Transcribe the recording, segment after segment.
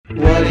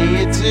do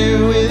you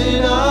do with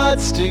an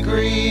arts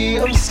degree?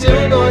 I'm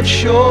still not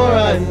sure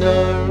I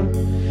know.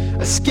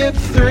 I skipped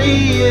 3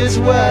 years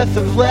worth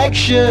of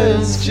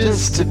lectures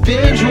just to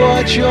binge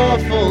watch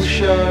awful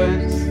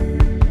shows.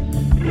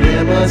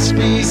 There must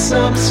be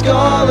some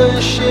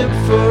scholarship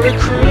for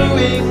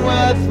accruing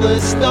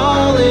worthless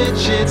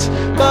knowledge. It's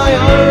my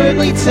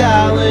only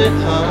talent,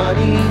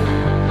 honey,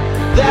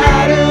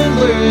 that and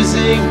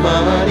losing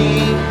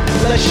money.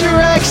 Let your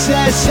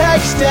excess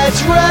hex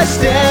debts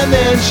rest and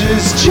then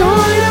just join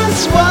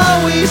us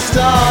while we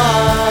start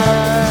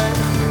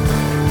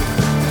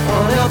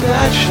on our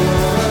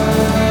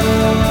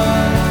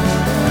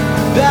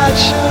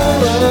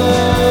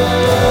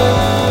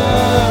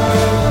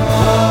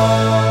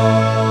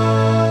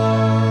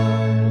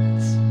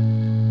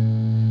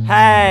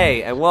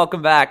Hey, and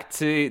welcome back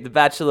to The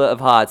Bachelor of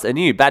Hearts, a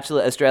new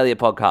Bachelor Australia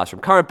podcast from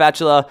current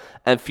Bachelor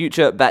and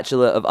future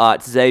Bachelor of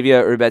Arts,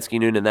 Xavier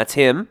Rubetsky-Noonan. That's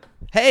him.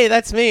 Hey,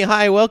 that's me.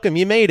 Hi, welcome.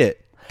 You made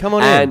it. Come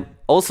on in. And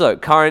also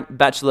current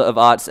Bachelor of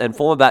Arts and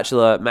former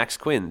Bachelor, Max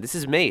Quinn. This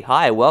is me.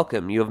 Hi,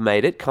 welcome. You have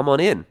made it. Come on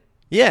in.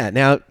 Yeah,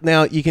 now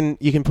you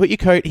can put your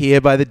coat here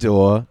by the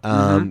door.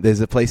 There's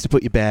a place to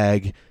put your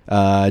bag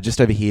just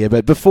over here.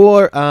 But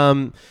before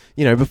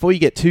you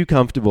get too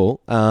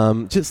comfortable,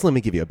 just let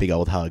me give you a big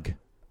old hug.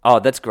 Oh,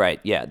 that's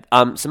great. Yeah.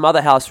 Some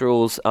other house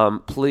rules.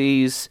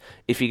 Please,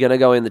 if you're going to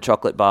go in the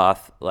chocolate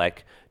bath,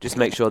 just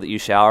make sure that you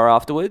shower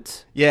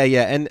afterwards. Yeah,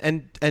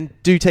 and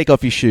do take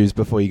off your shoes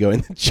before you go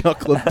in the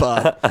chocolate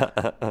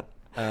bath.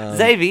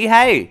 Xavier,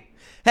 hey.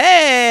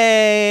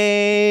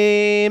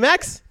 Hey,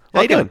 Max.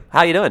 How you doing?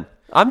 How you doing?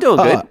 I'm doing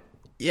good.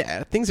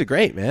 Yeah, things are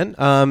great, man.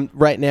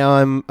 Right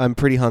now I'm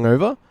pretty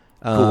hungover.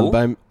 Cool.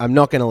 But I'm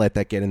not going to let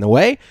that get in the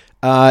way.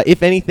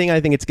 If anything,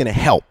 I think it's going to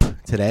help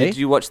today. Did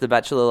you watch The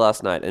Bachelor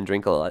last night and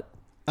drink a lot?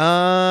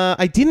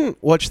 I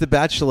didn't watch The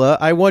Bachelor.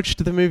 I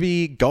watched the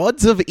movie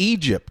Gods of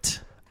Egypt.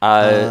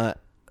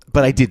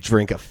 But I did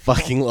drink a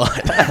fucking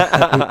lot.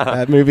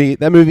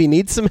 That movie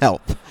needs some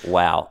help.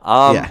 Wow.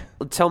 Yeah.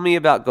 Tell me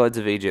about Gods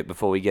of Egypt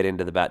before we get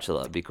into The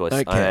Bachelor, because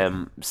Okay. I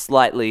am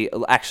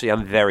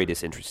I'm very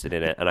disinterested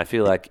in it, and I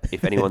feel like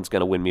if anyone's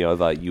going to win me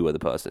over, you are the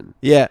person.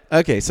 Yeah.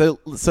 Okay. So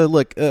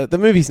look, the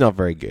movie's not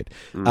very good.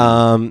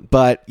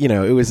 But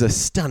it was a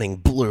stunning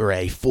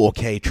Blu-ray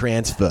 4K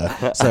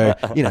transfer. So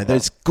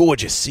those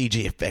gorgeous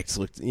CG effects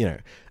looked.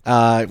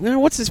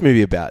 What's this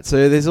movie about?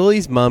 So there's all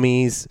these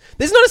mummies.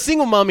 There's not a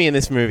single mummy in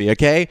this movie.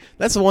 Okay,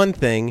 that's one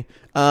thing.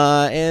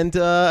 And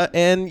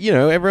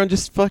everyone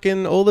just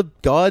fucking, all the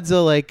gods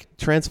are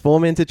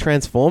transform into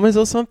Transformers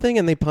or something,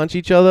 and they punch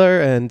each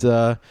other. And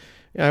I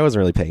wasn't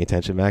really paying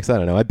attention, Max. I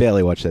don't know. I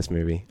barely watched this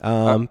movie.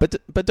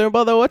 But don't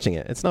bother watching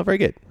it. It's not very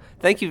good.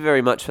 Thank you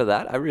very much for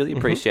that. I really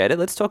appreciate it.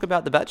 Let's talk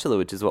about The Bachelor,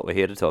 which is what we're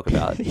here to talk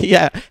about.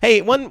 Yeah.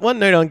 Hey, one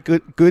note on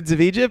goods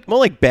of Egypt. More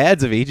like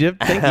bads of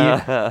Egypt. Thank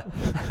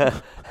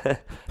you.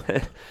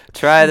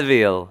 Try the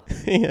veal.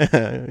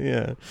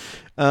 Yeah.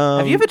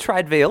 Have you ever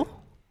tried veal?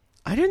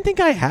 I don't think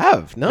I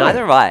have. No.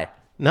 Neither have I.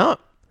 No.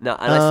 No,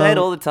 and I say it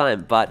all the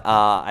time, but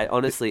I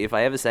honestly, if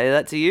I ever say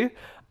that to you,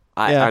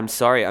 I'm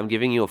sorry, I'm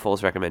giving you a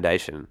false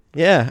recommendation.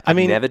 Yeah, I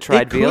mean, never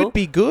tried it veal. could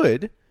be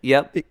good.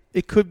 Yep.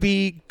 It could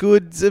be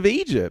goods of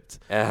Egypt.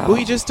 Oh.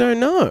 We just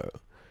don't know.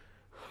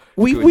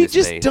 We Goodness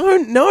just me.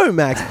 don't know,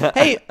 Max.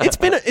 Hey,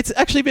 it's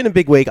actually been a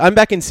big week. I'm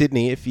back in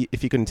Sydney. If you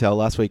couldn't tell,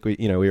 last week we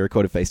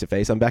recorded face to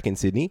face. I'm back in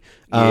Sydney.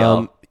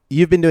 Yeah.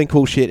 You've been doing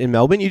cool shit in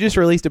Melbourne. You just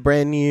released a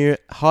brand new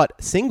hot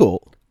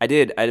single. I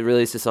did. I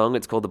released a song.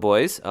 It's called The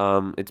Boys.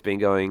 It's been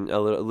going a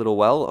little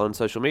well on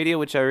social media,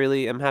 which I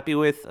really am happy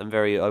with. I'm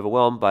very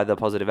overwhelmed by the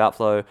positive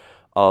outflow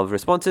of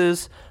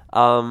responses.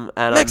 And Max,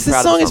 I'm this proud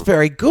of song the is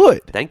very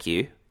good. Thank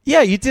you.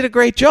 Yeah, you did a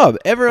great job.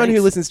 Everyone who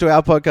Thanks. listens to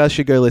our podcast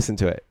should go listen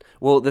to it.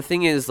 Well, the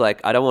thing is, I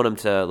don't want them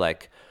to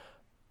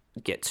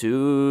get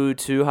too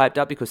hyped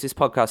up, because this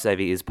podcast,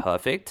 Xavier, is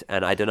perfect,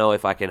 and I don't know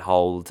if I can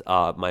hold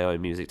my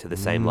own music to the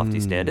same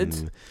lofty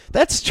standards.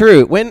 That's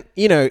true. When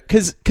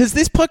because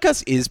this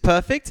podcast is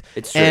perfect.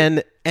 It's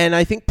true. And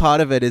I think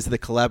part of it is the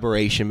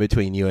collaboration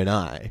between you and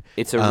I.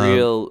 It's a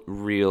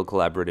real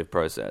collaborative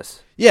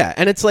process. Yeah,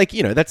 and it's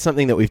that's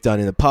something that we've done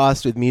in the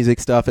past with music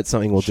stuff. It's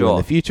something we'll do in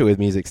the future with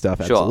music stuff.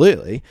 Sure.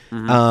 Absolutely.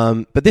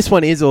 Mm-hmm. But this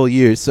one is all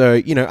you. So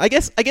I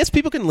guess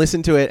people can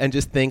listen to it and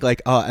just think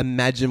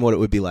imagine what it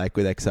would be like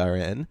with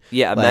XRN.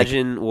 Yeah,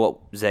 imagine what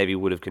Xavier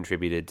would have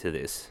contributed to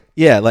this.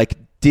 Yeah,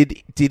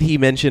 did he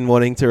mention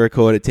wanting to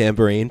record a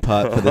tambourine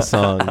part for the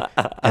song,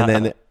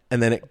 and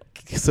then it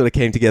sort of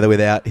came together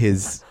without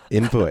his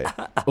input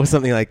or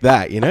something like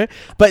that,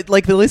 But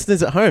the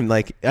listeners at home,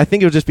 I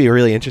think it'll just be a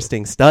really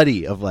interesting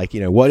study of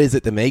what is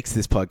it that makes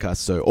this podcast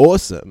so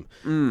awesome.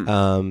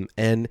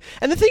 And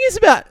the thing is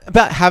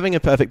about having a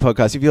perfect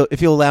podcast.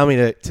 If you'll allow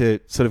me to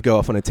sort of go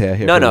off on a tear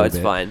here. No, it's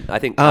fine. I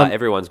think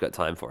everyone's got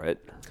time for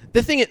it.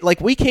 The thing,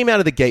 we came out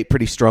of the gate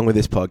pretty strong with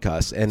this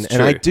podcast, and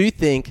true. I do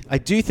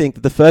think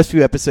that the first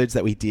few episodes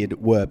that we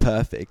did were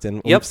perfect,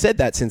 and Yep. we've said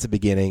that since the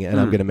beginning, and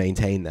I'm going to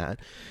maintain that.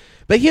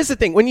 But here's the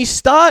thing: when you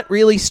start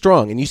really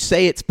strong and you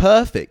say it's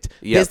perfect,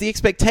 Yep. there's the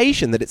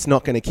expectation that it's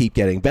not going to keep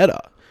getting better.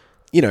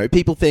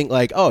 people think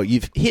like, oh,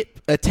 you've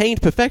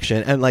attained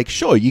perfection, and like,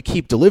 sure, you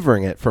keep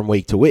delivering it from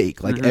week to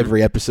week. Like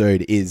every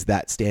episode is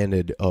that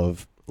standard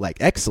of like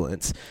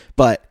excellence,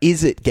 but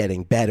is it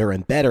getting better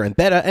and better and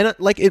better? And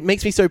like, it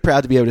makes me so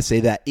proud to be able to say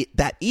that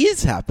that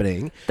is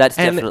happening. That's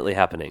And definitely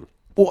happening.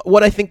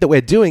 what I think that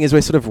we're doing is we're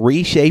sort of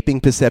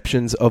reshaping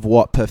perceptions of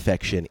what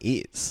perfection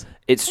is.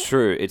 It's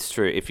true. It's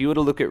true. If you were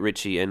to look at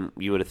Richie and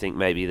you were to think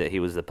maybe that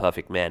he was the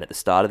perfect man at the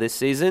start of this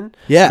season,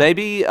 Yeah.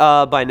 maybe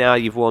by now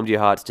you've warmed your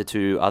hearts to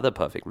two other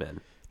perfect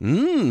men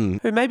who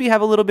maybe have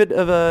a little bit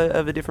of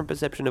a different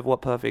perception of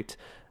what perfect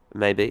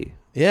may be.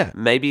 Yeah.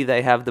 Maybe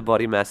they have the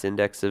body mass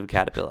index of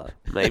Caterpillar.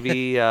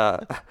 Maybe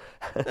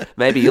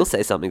maybe you'll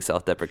say something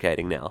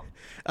self-deprecating now.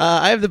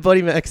 I have the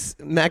body max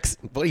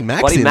Body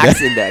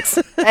max index.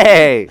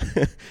 Hey.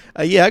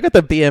 Yeah, I got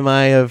the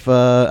BMI of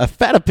a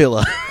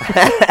Caterpillar.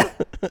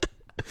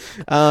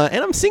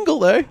 And I'm single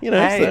though,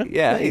 Hey, so,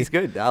 yeah, hey. he's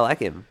good. I like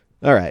him.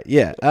 All right,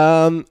 yeah.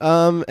 And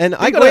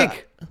I Big got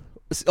week.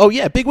 Oh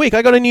yeah, big week.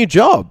 I got a new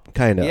job,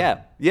 kind of.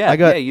 Yeah,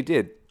 you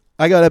did.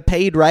 I got a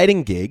paid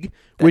writing gig,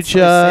 That's which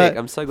so sick.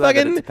 I'm so glad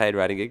that fucking- it's a paid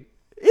writing gig.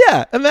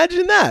 Yeah,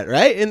 imagine that,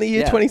 right? In the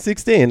year Yeah.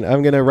 2016,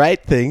 I'm going to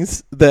write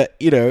things that,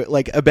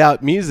 like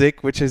about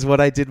music, which is what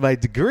I did my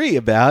degree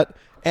about,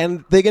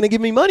 and they're going to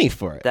give me money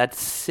for it. That's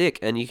sick.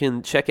 And you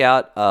can check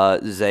out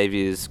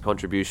Xavier's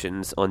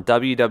contributions on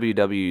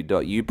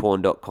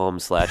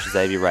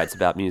www.youporn.com/Xavier writes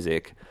about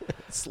music.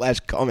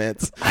 /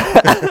 comments.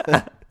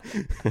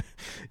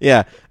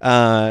 Yeah.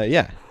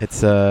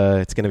 It's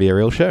going to be a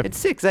real show. It's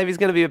sick. Xavier's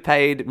going to be a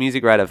paid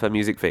music writer for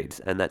music feeds,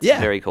 and that's Yeah.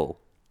 very cool.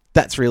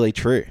 That's really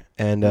true.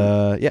 And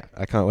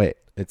I can't wait.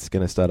 It's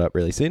going to start up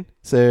really soon.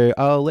 So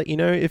I'll let you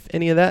know if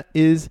any of that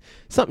is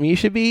something you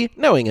should be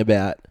knowing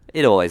about.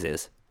 It always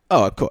is.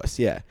 Oh, of course,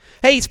 yeah.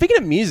 Hey, speaking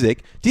of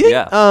music, do you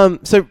think, Yeah.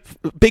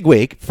 big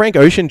week, Frank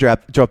Ocean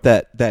dropped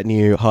that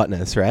new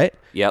Hotness, right?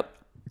 Yep.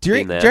 Do you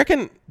Been there.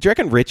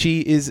 reckon Richie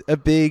is a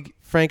big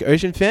Frank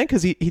Ocean fan?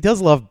 Because he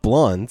does love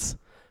blondes.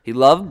 He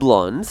loved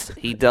blondes.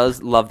 He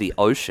does love the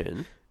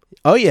ocean.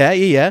 Oh, yeah.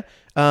 He's on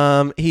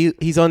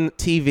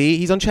TV.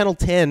 He's on Channel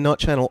 10, not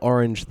Channel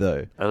Orange,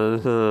 though.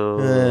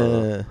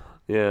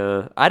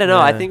 Yeah. I don't know.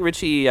 I Yeah. think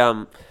Richie,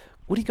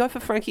 would he go for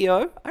Frankie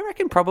O? I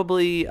reckon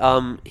probably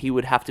he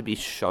would have to be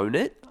shown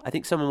it. I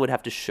think someone would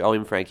have to show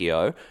him Frankie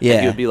O. Yeah.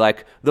 And he would be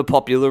like, the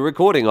popular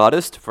recording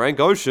artist, Frank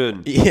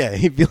Ocean. Yeah,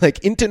 he'd be like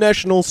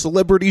international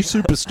celebrity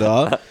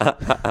superstar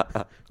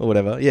or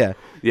whatever. Yeah.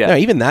 Yeah. No,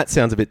 even that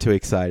sounds a bit too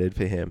excited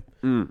for him.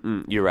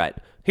 You're right.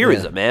 Here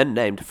is Yeah. a man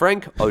named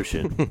Frank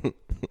Ocean.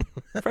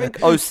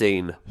 Frank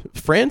Ocean.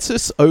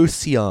 Francis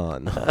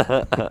Ocean.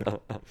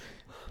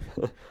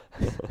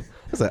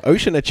 There's an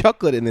ocean of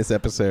chocolate in this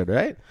episode,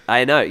 right?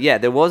 I know. Yeah,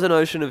 there was an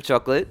ocean of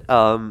chocolate.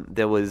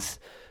 There was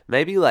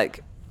maybe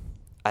like,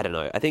 I don't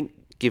know. I think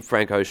give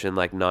Frank Ocean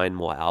like 9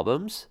 more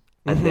albums,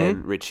 and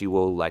then Richie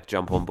will like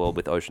jump on board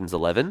with Ocean's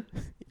 11.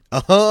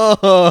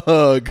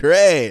 Oh,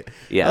 great.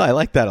 Yeah. Oh, I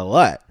like that a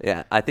lot.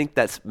 Yeah, I think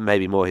that's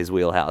maybe more his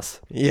wheelhouse.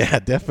 Yeah,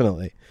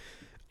 definitely.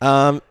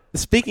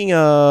 Speaking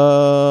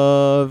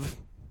of...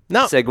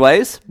 No.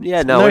 Segways?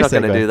 Yeah, no, No we're not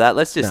going to segue. do that.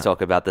 Let's just No.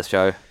 talk about the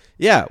show.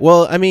 Yeah,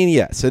 well, I mean,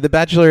 yeah. So The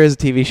Bachelor is a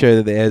TV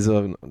show that airs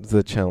on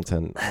the Channel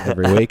 10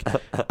 every week.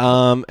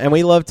 And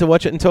we love to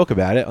watch it and talk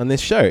about it on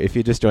this show. If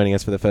you're just joining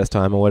us for the first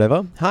time or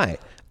whatever, hi.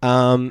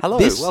 Hello,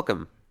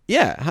 welcome.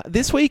 Yeah,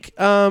 this week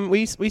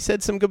we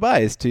said some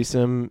goodbyes to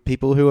some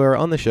people who are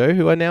on the show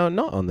who are now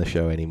not on the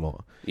show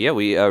anymore. Yeah,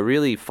 we are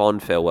really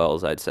fond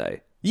farewells, I'd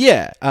say.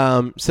 Yeah.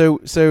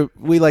 So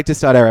we like to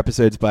start our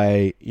episodes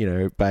by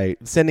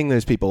sending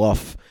those people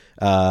off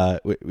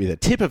with a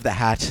tip of the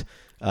hat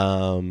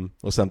or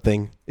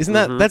something. Isn't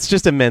that's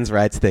just a men's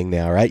rights thing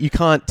now, right? You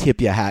can't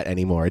tip your hat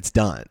anymore. It's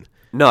done.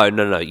 No.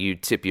 You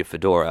tip your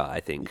fedora,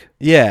 I think.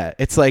 Yeah,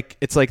 it's like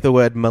the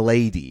word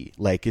 "milady."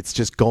 Like it's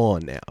just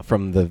gone now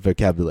from the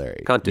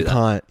vocabulary. Can't do you that.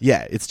 Can't.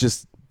 Yeah, it's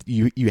just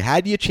you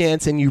had your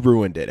chance and you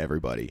ruined it.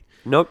 Everybody.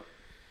 Nope.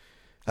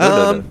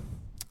 No.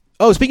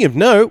 Oh, speaking of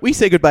no, we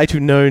say goodbye to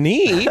No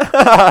Knee.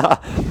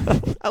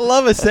 I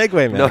love a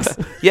segue, No. Max.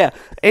 Yeah,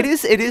 it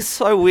is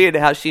so weird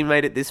how she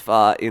made it this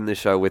far in the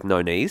show with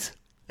no knees.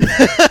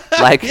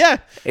 Like, Yeah.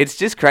 it's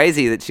just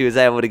crazy that she was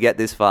able to get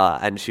this far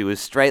and she was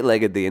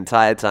straight-legged the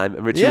entire time.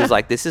 And Richie Yeah. was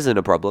like, this isn't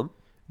a problem.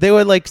 There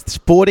were like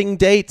sporting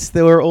dates.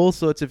 There were all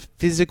sorts of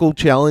physical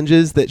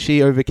challenges that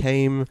she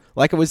overcame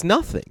like it was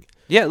nothing.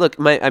 Yeah, look,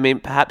 I mean,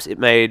 perhaps it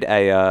made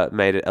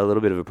it a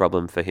little bit of a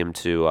problem for him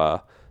to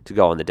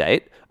go on the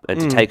date and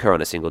to take her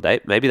on a single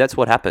date. Maybe that's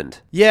what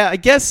happened. Yeah, I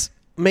guess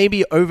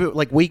maybe over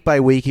like week by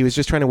week, he was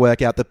just trying to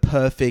work out the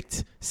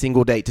perfect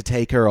single date to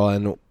take her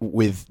on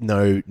with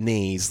no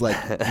knees. Like,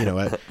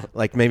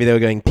 like maybe they were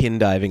going pin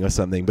diving or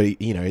something, but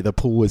the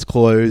pool was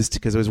closed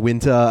because it was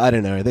winter. I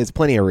don't know. There's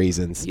plenty of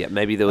reasons. Yeah,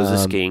 maybe there was a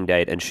skiing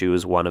date and she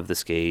was one of the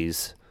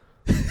skis.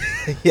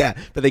 Yeah,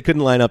 but they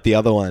couldn't line up the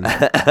other one.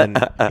 And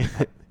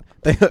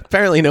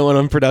Apparently, no one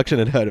on production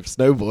had heard of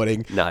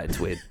snowboarding. No, it's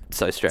weird.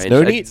 So strange.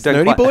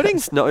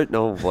 Snowboarding?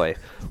 Oh boy.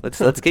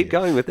 Let's keep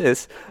going with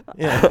this.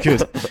 Yeah,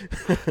 good.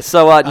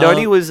 So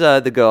Noni was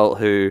the girl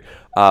who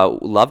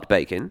loved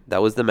bacon.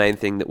 That was the main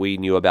thing that we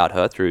knew about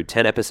her through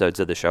 10 episodes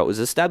of the show. It was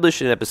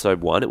established in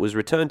episode 1. It was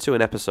returned to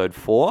in episode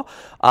 4.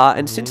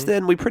 And since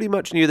then, we pretty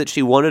much knew that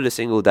she wanted a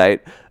single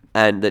date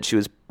and that she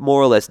was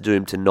more or less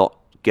doomed to not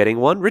getting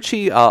one.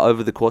 Richie,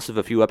 over the course of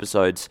a few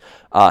episodes,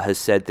 has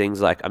said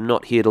things like, I'm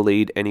not here to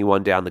lead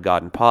anyone down the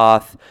garden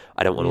path.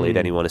 I don't want to lead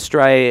anyone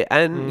astray.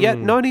 And yet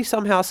Noni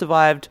somehow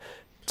survived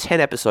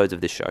 10 episodes of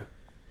this show.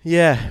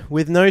 Yeah,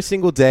 with no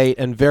single date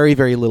and very,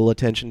 very little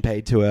attention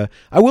paid to her.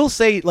 I will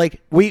say,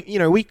 like, we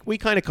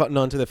kind of cottoned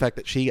on to the fact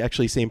that she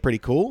actually seemed pretty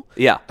cool.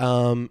 Yeah.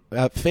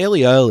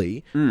 Fairly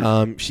early.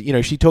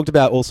 She talked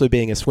about also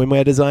being a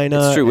swimwear designer.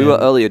 It's true. We were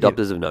early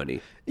adopters of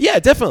Noni. Yeah,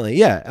 definitely.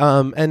 Yeah.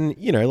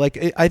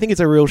 I think it's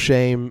a real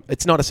shame.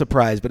 It's not a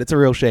surprise, but it's a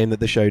real shame that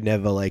the show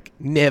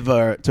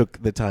never took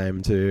the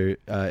time to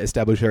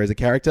establish her as a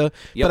character.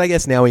 Yep. But I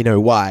guess now we know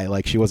why.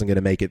 Like, she wasn't going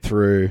to make it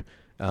through.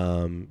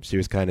 She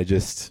was kind of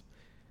just,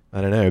 I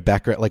don't know,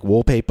 background, like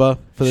wallpaper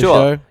for the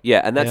show.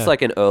 Yeah, and that's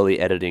like an early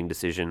editing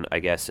decision, I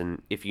guess.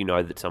 And if you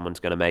know that someone's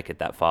going to make it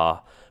that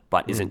far,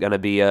 but isn't going to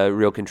be a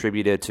real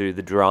contributor to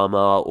the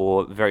drama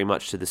or very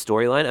much to the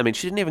storyline. I mean,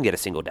 she didn't even get a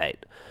single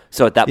date.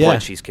 So at that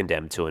point, she's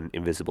condemned to an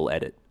invisible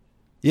edit.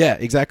 Yeah,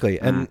 exactly.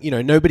 And,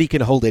 nobody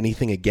can hold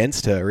anything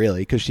against her,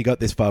 really, because she got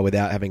this far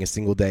without having a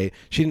single date.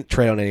 She didn't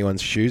tread on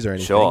anyone's shoes or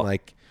anything. Sure.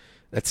 Like,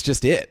 that's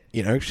just it.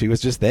 She was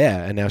just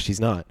there, and now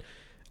she's not.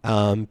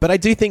 But I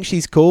do think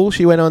she's cool.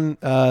 She went on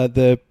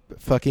the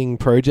fucking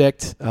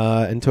project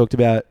and talked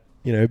about,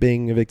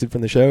 being evicted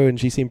from the show, and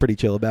she seemed pretty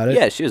chill about it.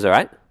 Yeah, she was all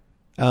right.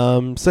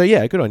 So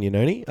yeah, good on you,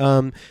 Noni.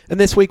 And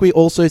this week we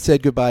also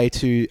said goodbye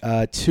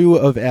to 2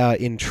 of our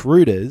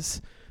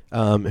intruders,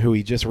 who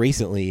we just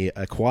recently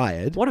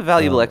acquired. What a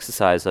valuable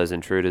exercise those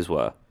intruders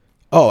were.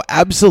 Oh,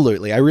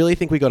 absolutely. I really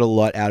think we got a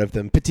lot out of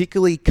them,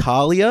 particularly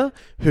Kalia,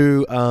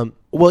 who,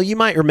 you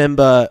might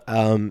remember,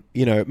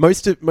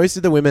 most of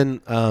the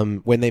women,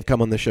 when they've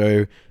come on the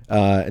show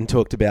and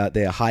talked about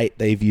their height,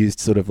 they've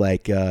used sort of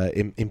like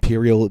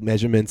imperial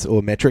measurements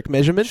or metric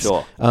measurements.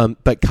 Sure.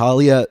 But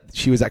Kalia,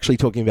 she was actually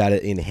talking about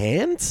it in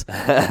hands.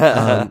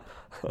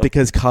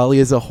 Because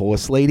Kalia's a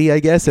horse lady, I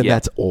guess, and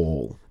that's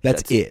all.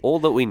 That's it. All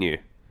that we knew.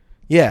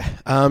 Yeah.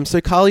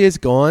 So Kalia's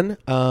gone,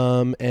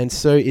 and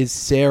so is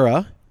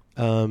Sarah.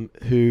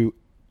 Who,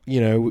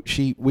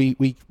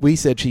 we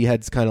said she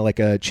had kind of like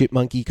a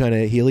chipmunky kind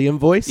of helium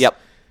voice. Yep.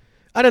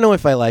 I don't know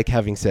if I like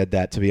having said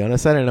that, to be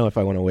honest. I don't know if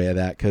I want to wear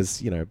that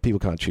because, people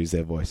can't choose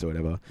their voice or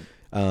whatever.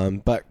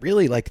 But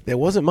really, like, there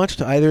wasn't much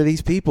to either of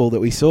these people that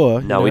we saw.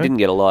 No, we didn't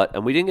get a lot.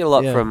 And we didn't get a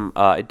lot from...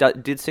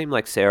 It did seem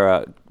like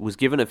Sarah was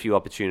given a few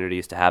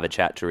opportunities to have a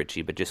chat to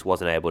Richie, but just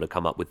wasn't able to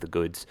come up with the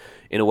goods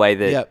in a way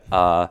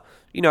that,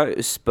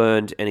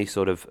 spawned any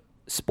sort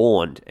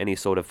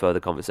of further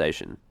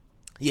conversation.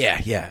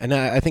 Yeah, and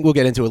I think we'll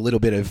get into a little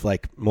bit of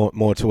like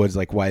more towards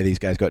like why these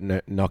guys got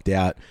knocked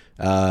out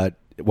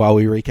while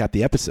we recap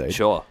the episode.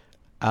 Sure.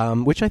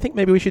 Which I think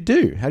maybe we should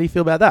do. How do you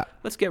feel about that?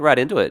 Let's get right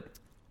into it.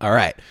 All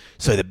right.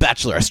 So The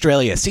Bachelor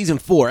Australia, Season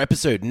 4,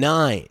 Episode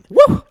 9.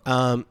 Woo!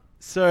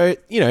 So,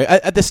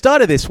 at the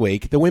start of this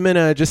week, the women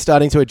are just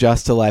starting to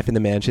adjust to life in the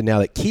mansion now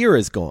that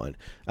Kira's gone.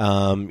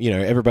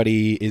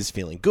 Everybody is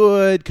feeling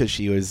good because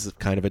she was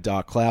kind of a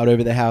dark cloud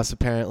over the house,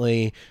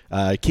 apparently.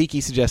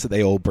 Kiki suggests that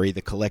they all breathe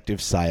a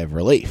collective sigh of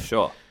relief.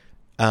 Sure.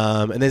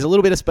 And there's a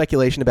little bit of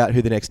speculation about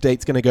who the next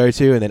date's going to go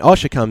to. And then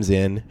Osher comes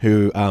in,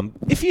 who,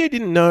 if you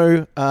didn't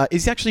know,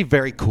 is actually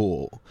very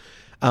cool.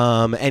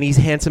 And he's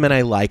handsome and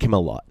I like him a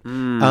lot.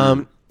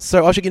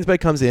 So Osher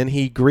Ginsberg comes in.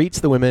 He greets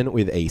the women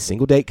with a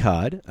single date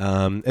card.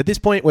 At this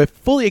point, we're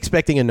fully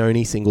expecting a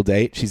Noni single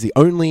date. She's the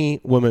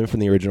only woman from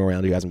the original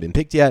round who hasn't been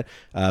picked yet.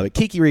 But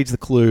Kiki reads the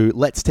clue,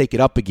 let's take it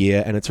up a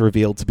gear, and it's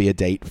revealed to be a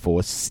date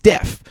for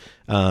Steph,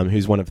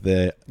 who's one of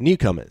the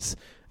newcomers.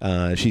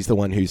 She's the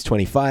one who's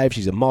 25.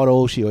 She's a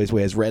model. She always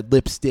wears red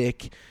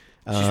lipstick.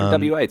 She's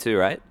from WA too,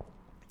 right?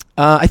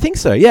 I think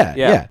so,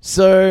 yeah.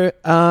 So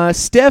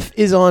Steph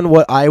is on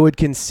what I would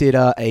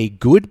consider a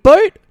good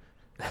boat.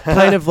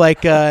 Kind of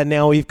like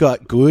Now We've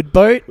Got Good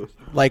Boat,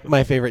 like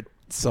my favorite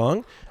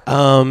song.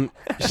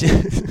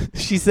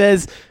 She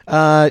says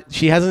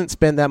she hasn't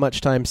spent that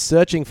much time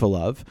searching for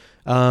love.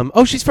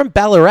 She's from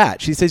Ballarat.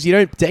 She says you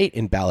don't date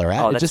in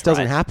Ballarat. It just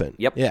doesn't happen.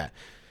 Yep. Yeah.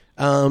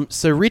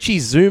 So Richie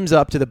zooms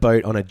up to the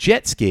boat on a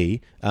jet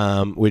ski,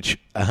 which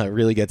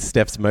really gets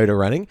Steph's motor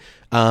running,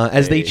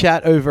 as they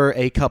chat over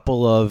a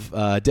couple of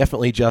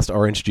definitely just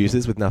orange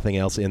juices with nothing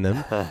else in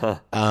them.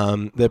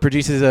 The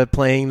producers are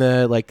playing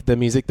the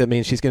music that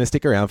means she's going to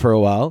stick around for a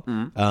while.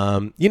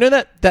 You know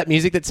that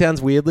music that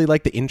sounds weirdly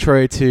like the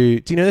intro to...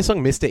 Do you know the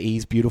song Mr.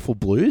 E's Beautiful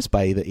Blues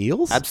by the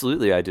Eels?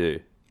 Absolutely, I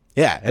do.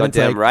 Yeah.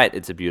 Goddamn right,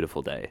 it's a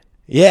beautiful day.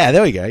 Yeah,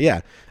 there we go, yeah.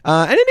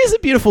 And it is a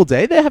beautiful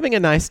day. They're having a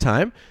nice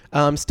time.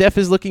 Steph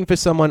is looking for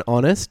someone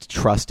honest,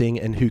 trusting,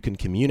 and who can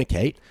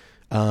communicate.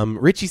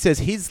 Richie says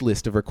his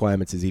list of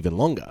requirements is even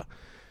longer.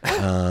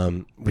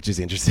 which is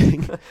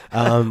interesting.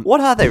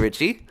 What are they,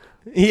 Richie?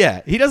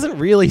 Yeah, he doesn't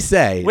really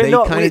say. We're They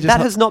not, kinda just that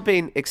has not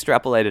been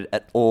extrapolated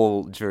at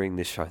all during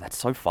this show. That's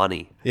so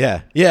funny.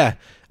 Yeah.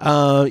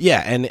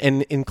 And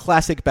in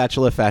classic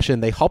Bachelor fashion,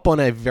 they hop on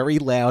a very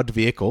loud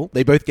vehicle.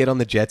 They both get on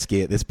the jet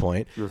ski at this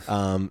point,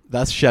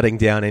 thus shutting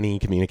down any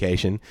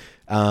communication.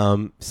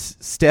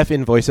 Steph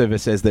in voiceover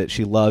says that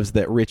she loves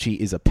that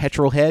Richie is a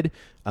petrol head,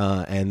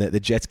 and that the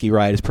jet ski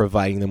ride is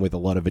providing them with a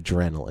lot of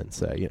adrenaline.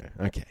 So,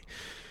 okay.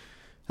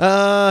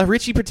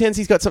 Richie pretends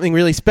he's got something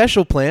really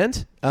special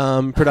planned.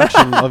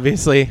 Production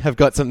obviously have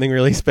got something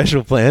really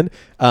special planned.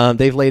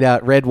 They've laid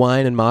out red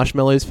wine and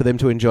marshmallows for them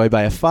to enjoy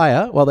by a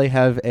fire while they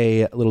have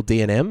a little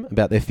D&M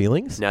about their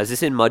feelings. Now, is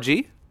this in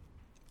Mudgee?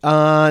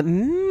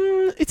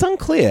 It's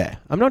unclear.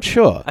 I'm not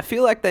sure. I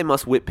feel like they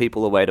must whip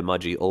people away to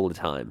Mudgee all the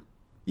time.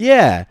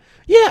 Yeah,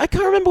 I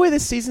can't remember where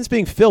this season's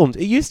being filmed.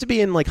 It used to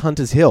be in like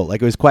Hunter's Hill,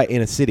 like it was quite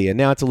inner city, and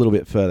now it's a little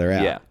bit further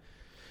out. Yeah.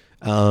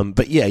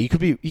 But yeah, you could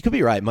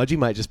be right. Mudgee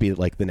might just be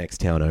like the next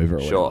town over.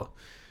 Or Sure.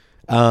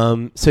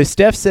 whatever. So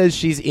Steph says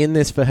she's in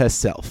this for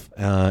herself,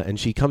 and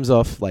she comes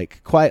off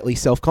like quietly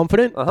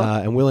self-confident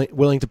and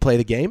willing to play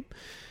the game.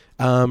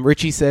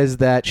 Richie says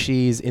that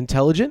she's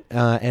intelligent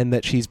and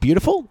that she's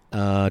beautiful.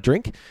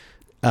 Drink.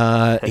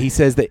 He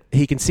says that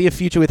he can see a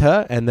future with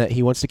her and that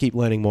he wants to keep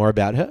learning more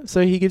about her,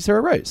 so he gives her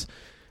a rose.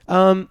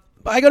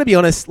 I got to be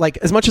honest, like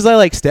as much as I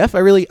like Steph, I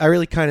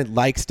really kind of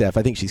like Steph.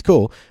 I think she's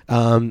cool.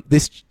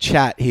 This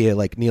chat here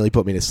like nearly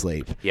put me to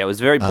sleep. Yeah, it was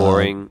very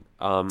boring.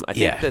 I think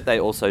yeah. that they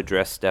also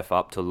dressed Steph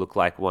up to look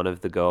like one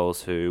of the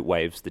girls who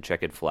waves the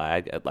checkered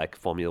flag at like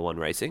Formula One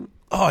racing.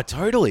 Oh,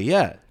 totally.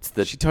 Yeah,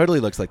 she totally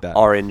looks like that.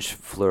 Orange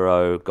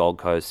fluoro Gold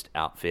Coast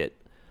outfit.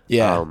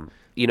 Yeah.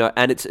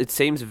 And it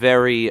seems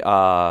very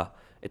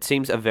it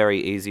seems a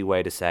very easy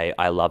way to say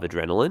I love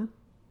adrenaline.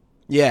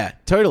 Yeah,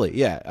 totally.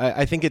 Yeah,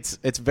 I think it's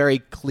very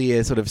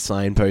clear sort of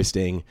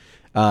signposting,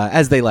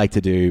 as they like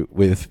to do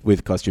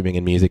with costuming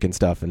and music and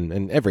stuff,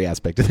 and every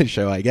aspect of the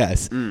show, I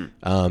guess.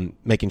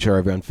 Making sure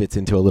everyone fits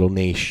into a little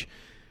niche.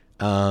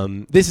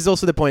 This is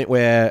also the point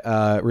where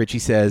Richie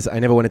says, "I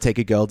never want to take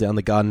a girl down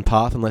the garden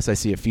path unless I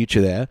see a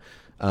future there,"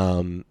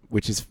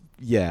 which is.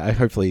 Yeah,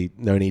 hopefully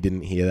Noni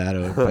didn't hear that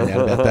or find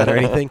out about that or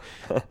anything.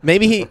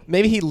 Maybe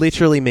he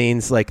literally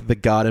means like the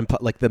garden,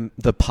 like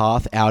the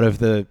path out of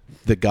the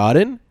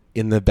garden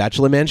in the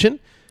Bachelor Mansion.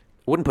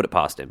 Wouldn't put it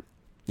past him.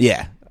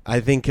 Yeah, I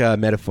think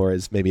metaphor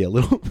is maybe a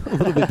little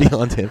bit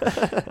beyond him.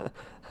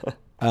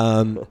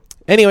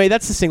 Anyway,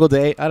 that's a single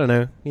date. I don't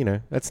know.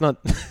 That's not...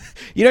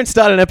 You don't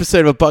start an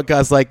episode of a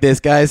podcast like this,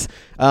 guys,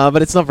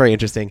 but it's not very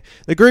interesting.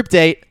 The group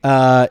date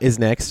is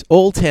next.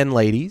 All 10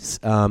 ladies,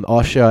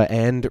 Osha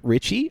and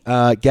Richie,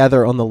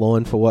 gather on the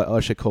lawn for what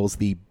Osha calls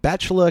the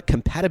Bachelor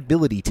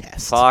Compatibility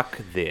Test. Fuck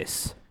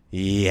this.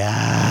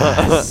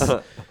 Yes. It's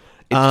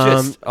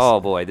just... Oh,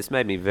 boy, this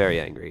made me very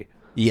angry.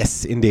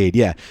 Yes, indeed.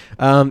 Yeah.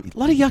 A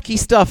lot of yucky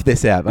stuff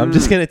this app. I'm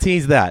just going to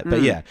tease that.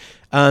 But yeah.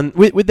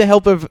 With the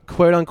help of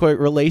quote-unquote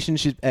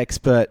relationship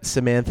expert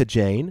Samantha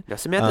Jane. Now,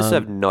 Samantha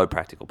served no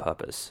practical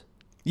purpose.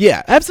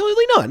 Yeah,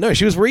 absolutely not. No,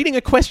 she was reading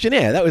a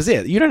questionnaire. That was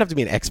it. You don't have to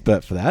be an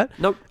expert for that.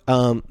 Nope.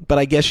 But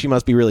I guess she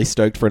must be really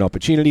stoked for an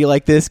opportunity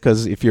like this,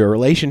 because if you're a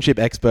relationship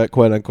expert,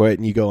 quote-unquote,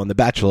 and you go on The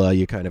Bachelor,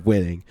 you're kind of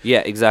winning.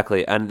 Yeah,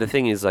 exactly. And the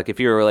thing is, like, if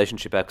you're a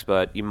relationship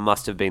expert, you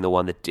must have been the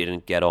one that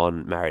didn't get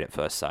on Married at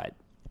First Sight.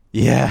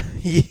 Yeah.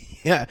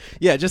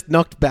 Yeah, just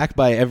knocked back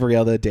by every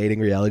other dating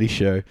reality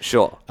show.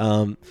 Sure.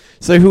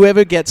 So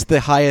whoever gets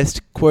the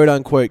highest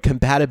quote-unquote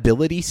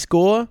compatibility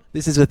score,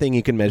 this is a thing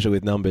you can measure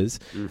with numbers,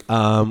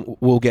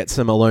 will get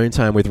some alone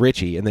time with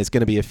Richie, and there's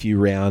going to be a few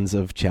rounds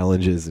of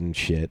challenges and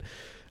shit.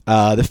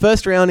 The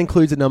first round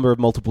includes a number of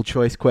multiple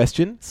choice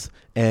questions,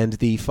 and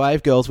the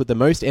 5 girls with the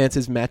most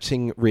answers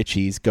matching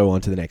Richie's go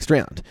on to the next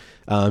round.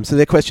 So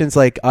they're questions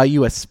like, are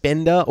you a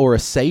spender or a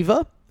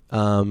saver?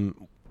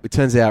 It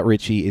turns out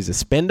Richie is a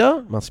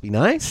spender. Must be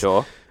nice.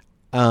 Sure.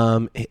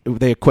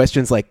 There are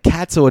questions like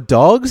cats or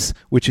dogs,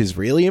 which is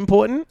really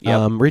important.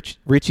 Yep.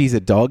 Richie's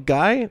a dog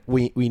guy.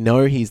 We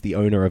know he's the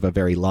owner of a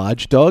very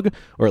large dog,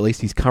 or at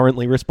least he's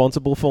currently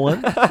responsible for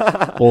one.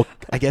 Or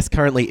I guess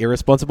currently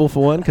irresponsible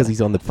for one because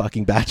he's on The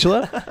fucking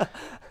Bachelor.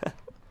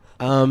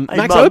 Hey,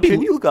 Max, Mum,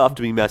 can you look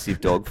after me massive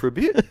dog for a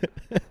bit?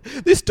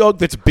 This dog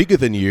that's bigger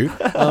than you,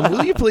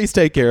 will you please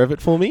take care of it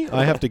for me?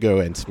 I have to go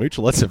and smooch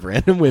lots of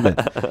random women.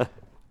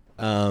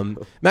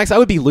 Max, I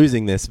would be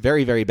losing this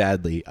very, very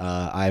badly.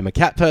 I am a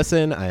cat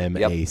person. I am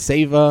a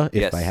saver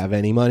if I have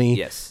any money.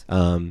 Yes.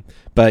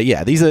 But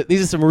yeah, these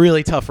are some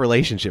really tough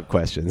relationship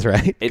questions,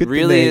 right? It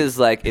really is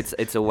like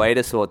it's a way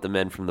to sort the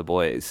men from the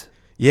boys.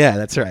 Yeah,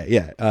 that's right.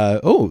 Yeah.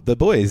 The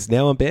boys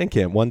now on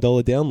Bandcamp,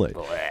 $1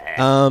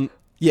 download.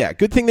 Yeah,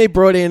 good thing they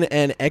brought in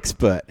an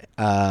expert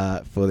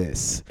for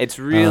this. It's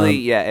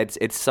really,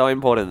 it's so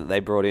important that they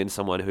brought in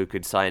someone who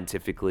could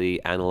scientifically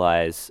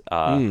analyze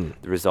the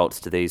results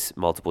to these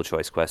multiple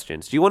choice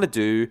questions. Do you want to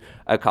do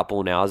a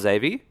couple now,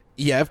 Xavier?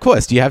 Yeah, of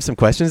course. Do you have some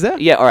questions there?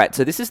 Yeah, all right.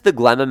 So this is the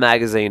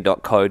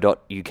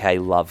glamourmagazine.co.uk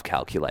love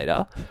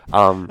calculator.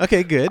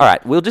 Okay, good. All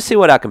right, we'll just see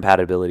what our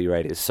compatibility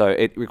rate is. So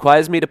it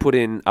requires me to put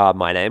in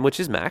my name, which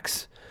is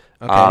Max,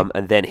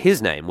 and then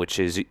his name, which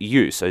is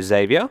you. So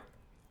Xavier.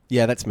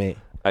 Yeah, that's me.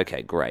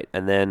 Okay, great.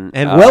 And then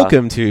And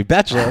welcome to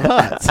Bachelor of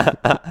Arts.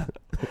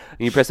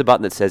 you press a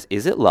button that says,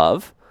 "Is it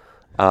love?"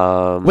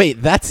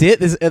 Wait, that's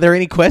it? Are there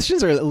any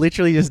questions, or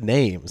literally just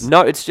names?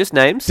 No, it's just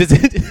names.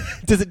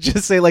 Does it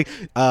just say like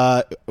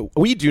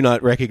we do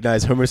not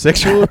recognize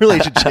homosexual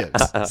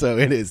relationships, so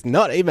it is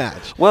not a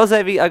match? Well,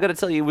 Xavier, I got to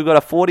tell you, we've got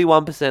a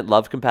 41%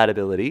 love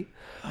compatibility,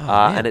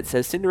 and it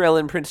says Cinderella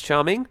and Prince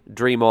Charming.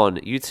 Dream on.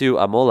 You two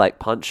are more like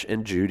Punch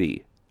and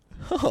Judy.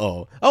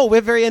 Oh, we're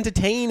very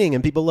entertaining,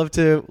 and people love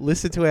to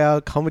listen to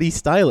our comedy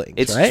stylings.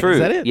 It's right? true. Is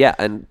that it? Yeah,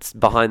 and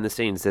behind the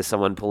scenes, there's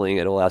someone pulling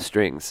at all our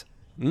strings.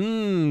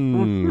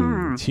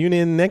 Tune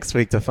in next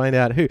week to find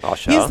out who. Oh,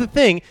 sure. Here's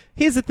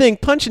the thing.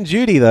 Punch and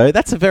Judy, though,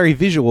 that's a very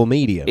visual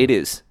medium. It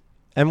is.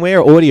 And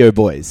we're audio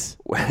boys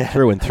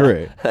through and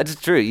through. That's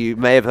true. You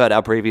may have heard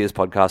our previous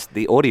podcast,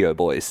 The Audio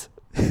Boys.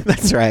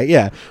 That's right,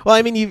 yeah. Well,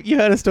 I mean, you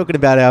heard us talking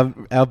about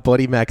our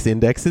body max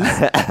indexes.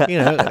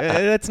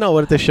 That's not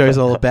what the show's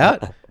all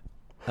about.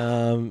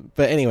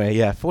 But anyway,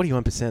 yeah,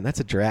 41%.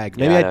 That's a drag.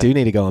 Maybe Yeah, I do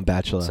need to go on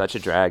Bachelor. Such a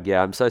drag.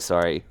 Yeah, I'm so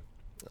sorry.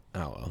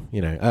 Oh,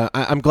 well,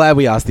 I'm glad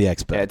we asked the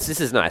expert. Yeah, this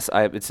is nice.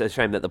 It's a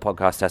shame that the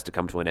podcast has to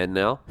come to an end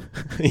now.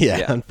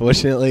 yeah,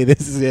 unfortunately,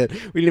 this is it.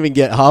 We didn't even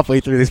get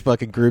halfway through this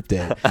fucking group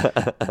date. All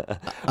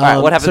right,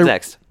 what happens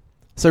next?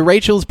 So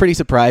Rachel's pretty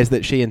surprised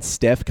that she and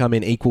Steph come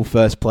in equal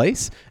first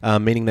place,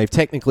 meaning they've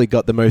technically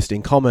got the most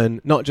in common,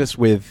 not just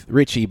with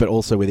Richie, but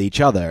also with each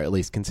other, at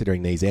least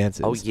considering these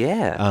answers. Oh,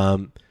 yeah.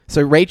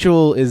 So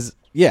Rachel is...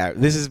 Yeah,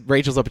 this is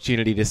Rachel's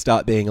opportunity to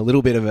start being a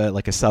little bit of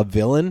a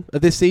sub-villain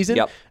of this season.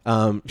 Yep.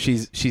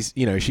 She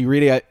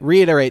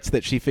reiterates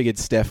that she figured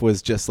Steph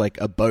was just like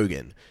a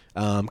bogan.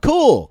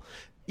 Cool.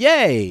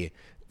 Yay.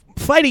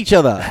 Fight each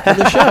other on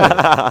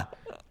the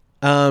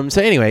show. So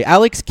anyway,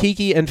 Alex,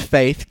 Kiki, and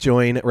Faith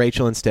join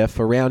Rachel and Steph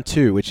for round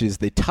 2, which is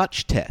the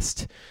touch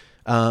test.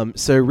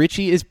 So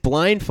Richie is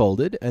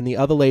blindfolded, and the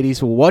other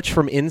ladies will watch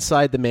from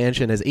inside the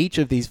mansion as each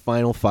of these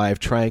final 5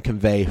 try and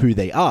convey who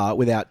they are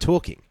without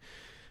talking.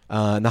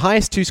 And the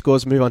highest 2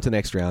 scores move on to the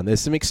next round. There's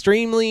some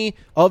extremely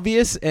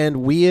obvious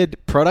and weird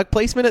product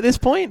placement at this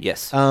point.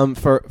 Yes.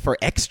 For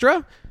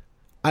extra.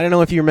 I don't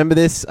know if you remember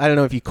this. I don't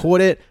know if you caught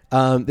it.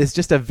 There's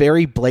just a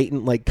very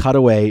blatant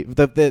cutaway.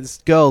 There's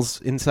girls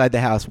inside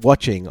the house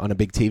watching on a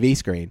big TV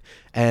screen.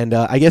 And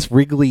I guess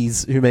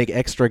Wrigley's, who make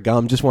extra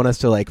gum, just want us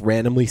to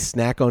randomly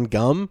snack on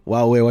gum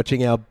while we're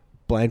watching our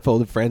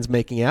blindfolded friends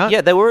making out. Yeah,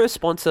 they were a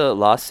sponsor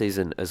last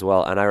season as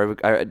well. And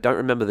I don't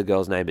remember the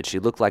girl's name, but she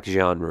looked like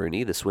Jean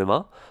Rooney, the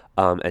swimmer.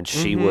 And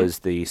she was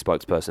the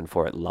spokesperson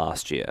for it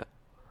last year.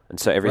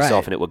 And so every so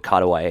often it would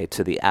cut away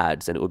to the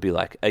ads and it would be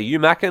like, are you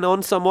macking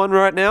on someone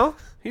right now?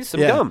 Here's some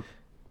gum.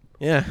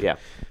 Yeah. Yeah.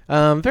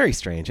 Very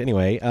strange.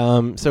 Anyway,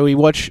 so we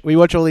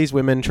watch all these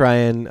women try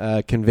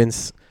and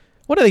convince...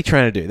 What are they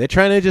trying to do? They're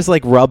trying to just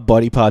rub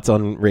body parts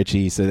on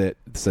Richie so that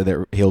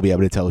he'll be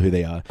able to tell who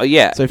they are. Oh,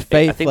 yeah. So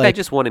Faith, I think they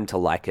just want him to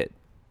like it.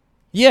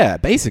 Yeah,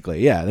 basically,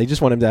 yeah. They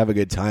just want him to have a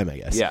good time, I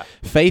guess. Yeah.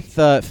 Faith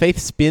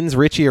spins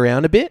Richie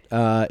around a bit.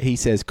 He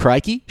says,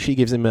 crikey. She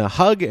gives him a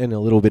hug and a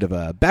little bit of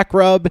a back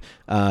rub.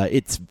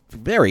 It's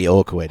very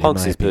awkward,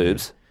 Honks in my his opinion.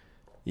 boobs.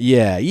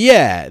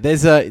 Yeah.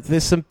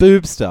 There's some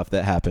boob stuff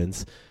that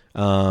happens.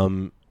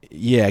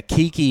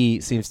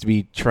 Kiki seems to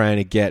be trying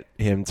to get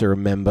him to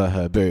remember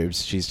her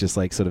boobs. She's just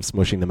sort of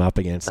smushing them up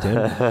against him.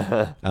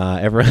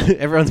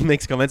 Everyone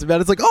makes comments about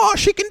it. It's like, oh,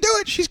 she can do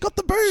it. She's got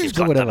the boobs. She's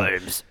got the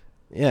boobs.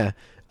 Yeah.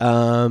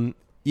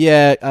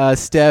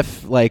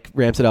 Steph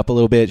ramps it up a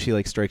little bit.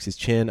 She strokes his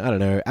chin. I don't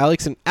know.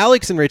 Alex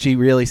and Richie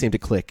really seem to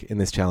click in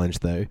this challenge,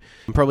 though.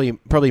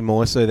 Probably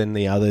more so than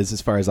the others,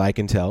 as far as I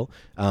can tell.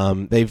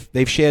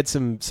 They've shared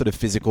some sort of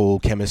physical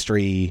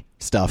chemistry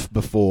stuff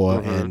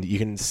before, and you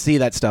can see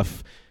that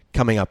stuff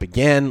coming up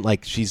again.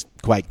 She's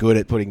quite good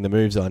at putting the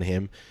moves on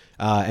him.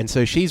 And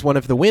so she's one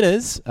of the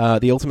winners,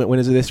 the ultimate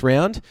winners of this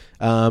round.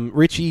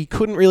 Richie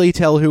couldn't really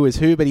tell who was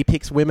who, but he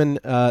picks women,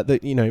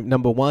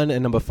 number 1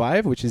 and number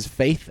 5, which is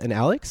Faith and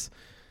Alex.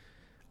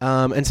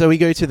 And so we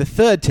go to the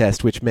third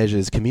test, which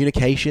measures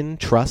communication,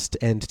 trust,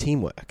 and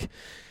teamwork.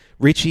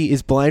 Richie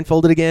is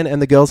blindfolded again,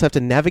 and the girls have to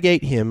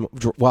navigate him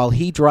while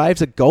he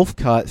drives a golf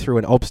cart through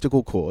an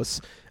obstacle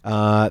course,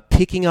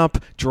 picking up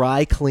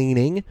dry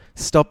cleaning,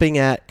 stopping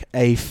at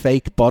a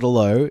fake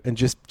bottle-o, and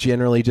just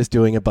generally just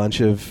doing a bunch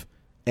of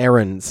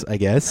errands, I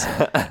guess.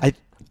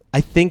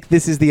 I think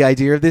this is the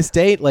idea of this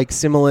date,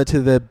 similar to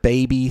the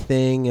baby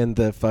thing and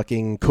the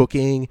fucking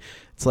cooking.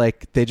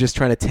 It's they're just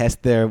trying to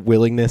test their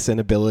willingness and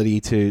ability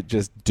to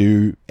just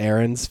do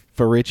errands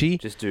for Richie.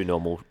 Just do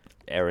normal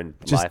errand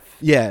life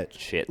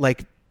shit.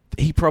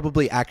 He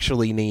probably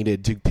actually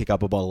needed to pick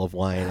up a bottle of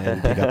wine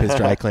and pick up his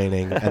dry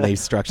cleaning, and they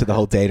structured the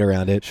whole date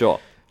around it. Sure.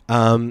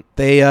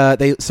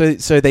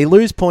 They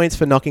lose points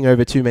for knocking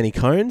over too many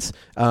cones,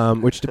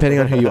 which, depending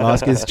on who you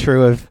ask, is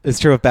true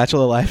of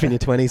bachelor life in your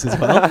 20s as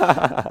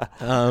well.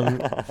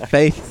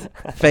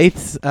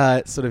 Faith's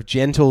sort of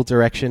gentle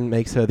direction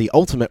makes her the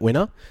ultimate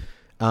winner.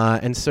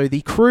 And so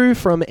the crew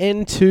from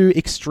N2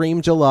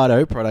 Extreme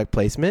Gelato, product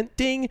placement,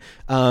 ding,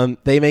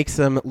 they make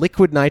some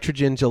liquid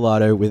nitrogen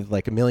gelato with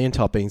like 1 million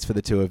toppings for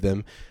the two of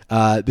them.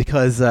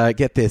 Because,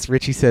 get this,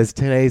 Richie says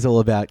today's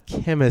all about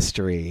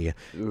chemistry.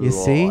 You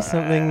see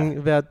something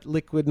about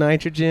liquid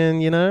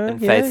nitrogen, you know? And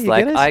Yeah, Faith's you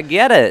like, get it? I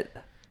get it.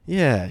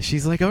 Yeah,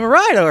 she's like, all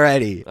right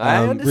already.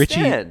 I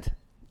understand.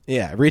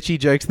 Richie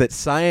jokes that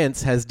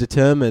science has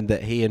determined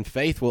that he and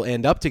Faith will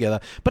end up together,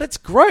 but it's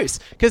gross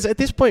because at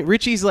this point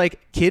Richie's like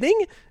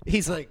kidding.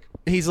 He's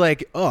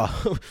like,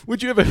 oh,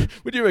 would you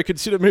ever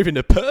consider moving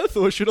to Perth,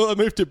 or should I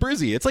move to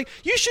Brizzy? It's like,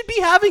 you should be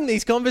having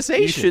these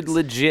conversations. You should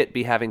legit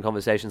be having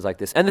conversations like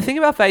this. And the thing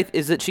about Faith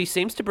is that she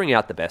seems to bring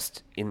out the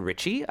best in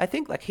Richie. I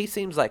think like he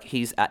seems like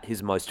he's at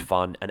his most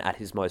fun and at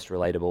his most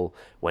relatable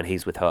when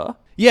he's with her.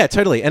 Yeah,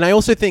 totally. And I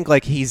also think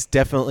like he's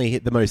definitely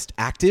the most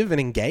active and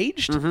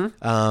engaged.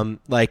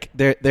 Like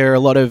there are a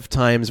lot of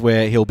times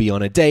where he'll be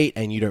on a date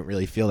and you don't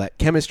really feel that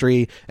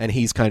chemistry, and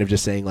he's kind of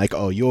just saying like,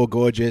 oh, you're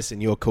gorgeous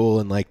and you're cool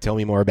and like tell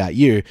me more about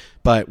you.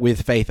 But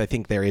with Faith, I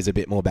think there is a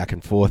bit more back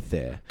and forth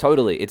there.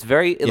 Totally. It's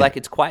very like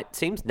it's quite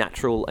seems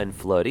natural and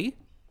flirty.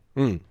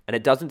 And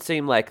it doesn't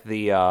seem like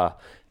the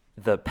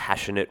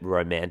passionate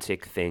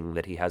romantic thing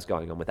that he has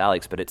going on with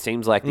Alex, but it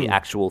seems like the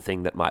actual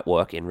thing that might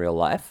work in real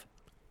life.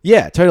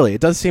 Yeah, totally.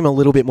 It does seem a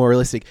little bit more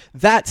realistic.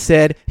 That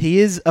said, he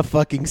is a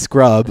fucking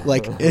scrub.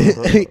 Like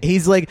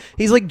he's like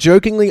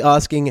jokingly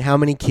asking how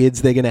many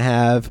kids they're gonna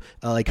have,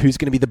 like who's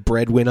gonna be the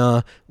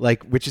breadwinner,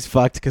 like, which is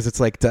fucked because it's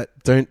like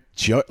don't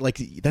joke. Like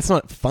that's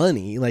not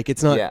funny. Like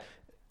it's not. Yeah.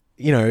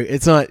 You know,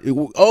 it's not.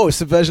 Oh,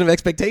 subversion of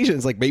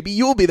expectations. Like maybe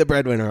you'll be the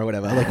breadwinner or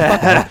whatever. Like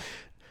fuck that.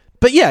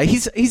 But yeah,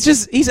 he's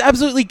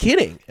absolutely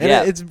kidding,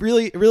 and it's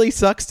really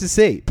sucks to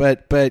see.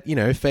 But you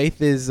know,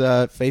 Faith is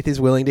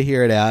willing to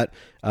hear it out.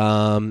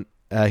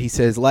 He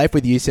says life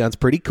with you sounds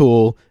pretty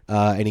cool,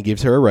 and he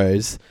gives her a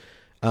rose.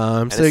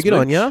 So good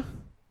on ya.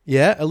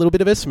 Yeah, a little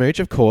bit of a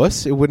smooch, of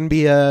course. It wouldn't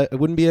be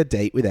a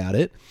date without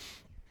it.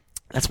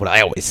 That's what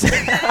I always say.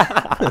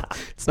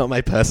 It's not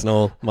my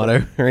personal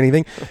motto or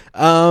anything.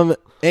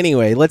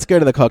 Anyway, let's go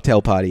to the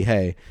cocktail party.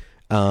 Hey.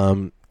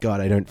 God,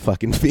 I don't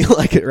fucking feel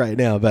like it right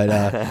now,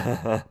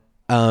 but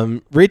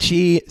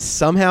Richie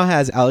somehow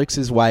has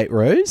Alex's white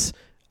rose,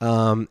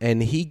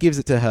 and he gives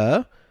it to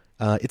her.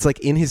 It's like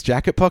in his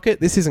jacket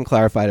pocket. This isn't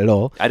clarified at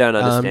all. I don't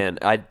understand.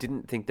 I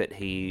didn't think that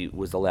he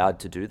was allowed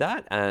to do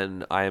that,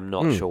 and I am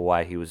not sure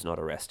why he was not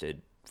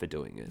arrested for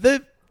doing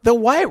it. The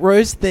white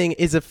rose thing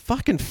is a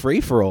fucking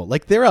free-for-all.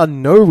 Like, there are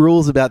no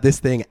rules about this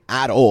thing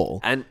at all.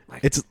 And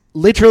like, it's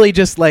literally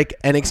just like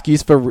an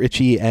excuse for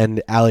Richie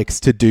and Alex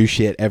to do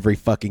shit every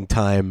fucking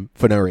time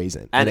for no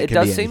reason. And it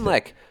does seem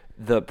like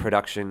the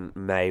production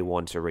may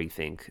want to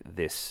rethink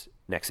this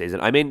next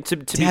season. I mean, to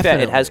be fair,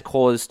 it has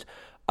caused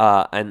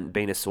and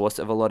been a source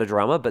of a lot of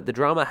drama, but the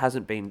drama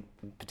hasn't been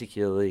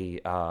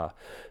particularly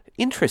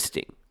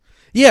interesting.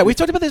 Yeah, we've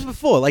talked about this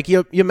before. Like,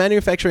 you're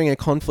manufacturing a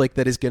conflict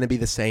that is going to be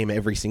the same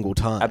every single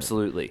time.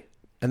 Absolutely.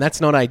 And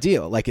that's not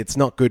ideal. Like, it's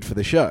not good for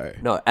the show.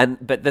 No,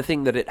 but the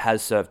thing that it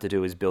has served to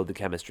do is build the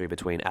chemistry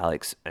between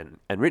Alex and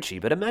Richie.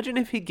 But imagine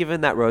if he'd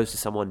given that rose to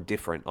someone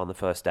different on the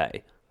first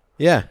day.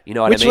 Yeah. You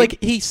know what I mean? Which,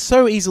 like, he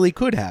so easily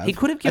could have. He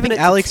could have given it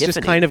to Alex Tiffany.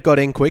 just kind of got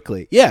in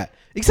quickly. Yeah,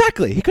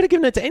 exactly. He could have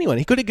given it to anyone.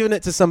 He could have given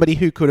it to somebody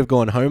who could have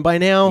gone home by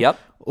now. Yep.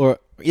 Or,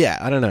 yeah,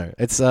 I don't know.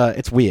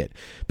 It's weird.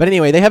 But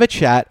anyway, they have a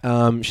chat.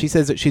 She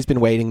says that she's been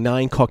waiting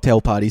 9 cocktail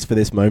parties for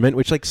this moment,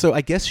 which, like, so I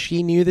guess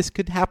she knew this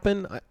could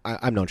happen.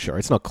 I'm not sure.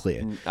 It's not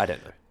clear. I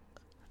don't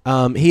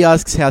know. He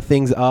asks how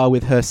things are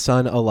with her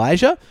son,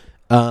 Elijah.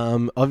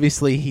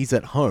 Obviously, he's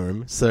at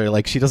home, so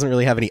like she doesn't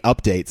really have any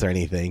updates or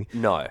anything.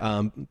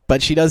 No.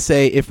 But she does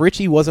say if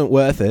Richie wasn't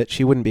worth it,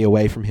 she wouldn't be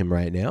away from him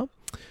right now,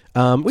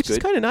 which is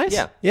kind of nice.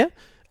 Yeah. Yeah.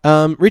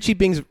 Richie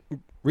Bing.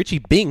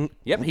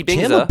 Yep, he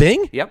bings Chandler her.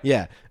 Bing. Yep.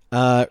 Yeah.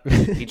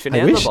 He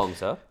Chandler bongs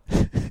her.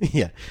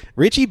 Yeah.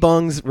 Richie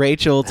bongs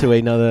Rachel to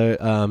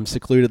another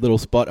secluded little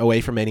spot away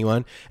from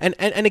anyone. And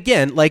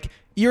again, like,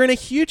 you're in a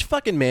huge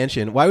fucking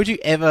mansion. Why would you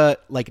ever,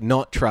 like,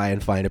 not try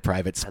and find a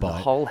private spot? And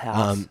the whole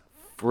house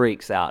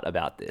freaks out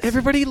about this.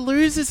 Everybody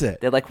loses it.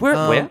 They're like,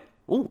 where?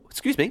 Oh,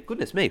 excuse me.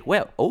 Goodness me.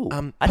 Where?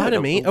 Oh,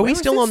 pardon me. Are we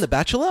still on The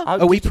Bachelor?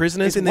 Are we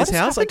prisoners in this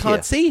house? I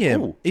can't see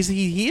him. Ooh. Is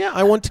he here?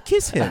 I want to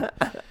kiss him.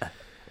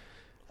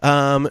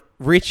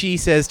 Richie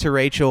says to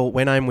Rachel,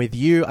 when I'm with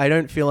you, I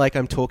don't feel like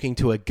I'm talking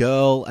to a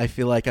girl. I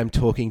feel like I'm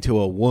talking to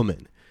a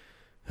woman.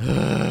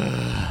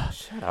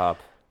 Shut up.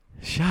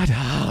 Shut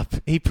up.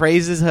 He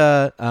praises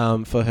her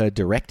for her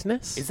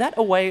directness. Is that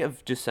a way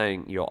of just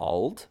saying you're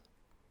old?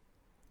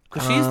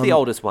 Because she's the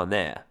oldest one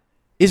there.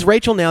 Is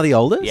Rachel now the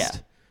oldest? Yeah.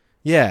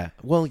 Yeah.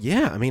 Well,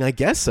 yeah. I mean, I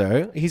guess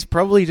so. He's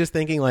probably just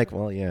thinking like,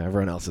 well, yeah,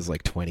 everyone else is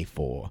like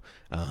 24.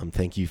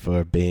 Thank you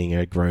for being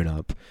a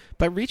grown-up.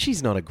 But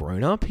Richie's not a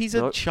grown-up. He's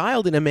a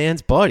child in a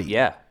man's body.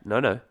 Yeah.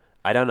 No.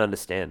 I don't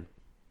understand.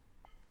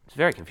 It's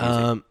very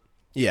confusing.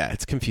 Yeah,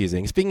 it's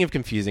confusing. Speaking of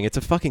confusing, it's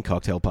a fucking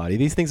cocktail party.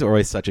 These things are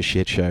always such a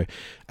shit show.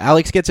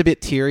 Alex gets a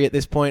bit teary at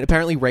this point.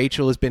 Apparently,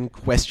 Rachel has been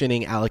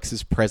questioning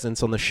Alex's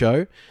presence on the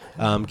show,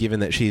 given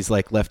that she's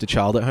like left a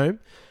child at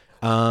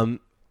home.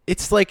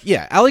 It's like,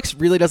 yeah, Alex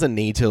really doesn't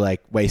need to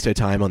like waste her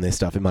time on this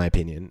stuff, in my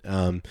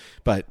opinion.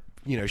 But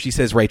you know, she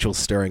says Rachel's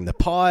stirring the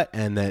pot,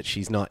 and that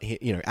she's not.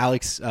 You know,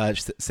 Alex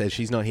says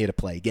she's not here to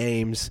play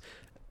games.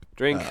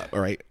 Drink. All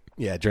right.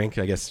 Yeah, drink.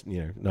 I guess,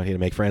 you know, not here to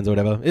make friends or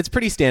whatever. It's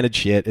pretty standard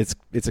shit.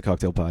 It's a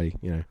cocktail party,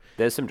 you know.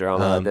 There's some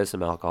drama. There's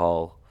some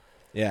alcohol.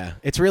 Yeah,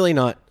 it's really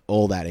not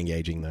all that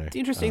engaging though. The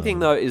interesting thing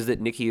though is that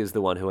Nikki is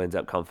the one who ends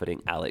up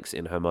comforting Alex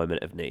in her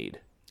moment of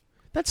need.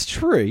 That's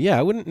true. Yeah,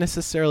 I wouldn't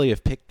necessarily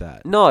have picked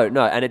that. No,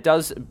 and it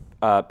does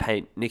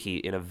paint Nikki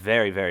in a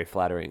very, very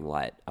flattering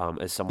light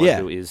as someone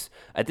who is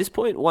at this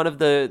point one of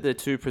the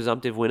two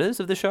presumptive winners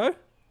of the show.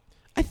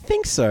 I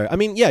think so. I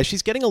mean, yeah,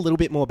 she's getting a little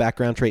bit more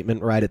background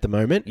treatment right at the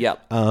moment.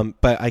 Yep.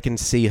 But I can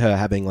see her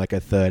having like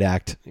a third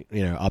act,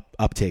 you know,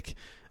 uptick,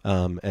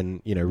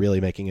 and you know, really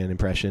making an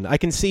impression. I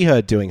can see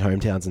her doing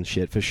hometowns and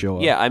shit for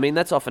sure. Yeah, I mean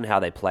that's often how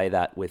they play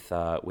that with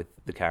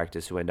the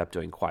characters who end up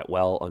doing quite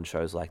well on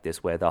shows like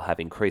this, where they'll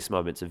have increased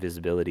moments of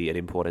visibility at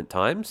important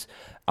times.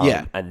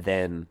 And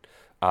then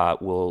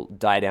will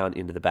die down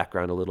into the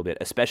background a little bit,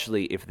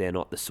 especially if they're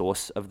not the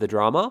source of the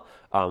drama,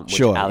 which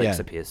Alex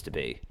appears to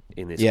be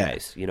in this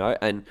case, you know.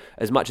 And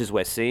as much as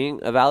we're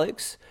seeing of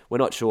Alex, we're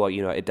not sure,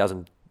 you know, it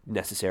doesn't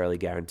necessarily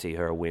guarantee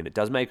her a win. It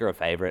does make her a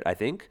favorite, I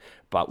think,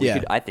 but we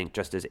could, I think,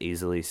 just as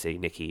easily see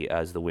Nikki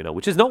as the winner,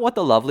 which is not what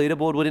the love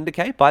leaderboard would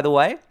indicate, by the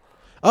way.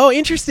 Oh,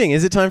 interesting.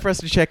 Is it time for us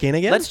to check in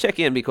again? Let's check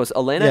in, because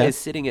Elena is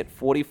sitting at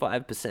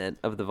 45%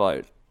 of the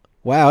vote.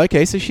 Wow,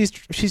 okay, so she's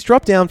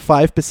dropped down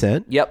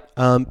 5%. Yep.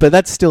 But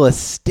that's still a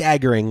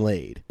staggering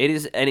lead. It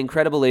is an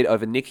incredible lead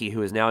over Nikki,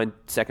 who is now in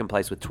second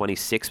place with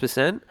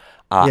 26%.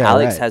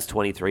 Alex has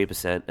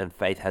 23%, and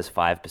Faith has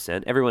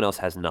 5%. Everyone else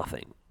has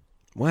nothing.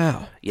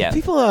 Wow. Yeah.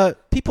 People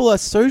are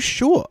so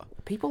sure.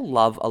 People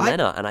love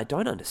Elena, and I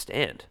don't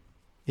understand.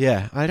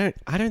 Yeah, I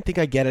don't think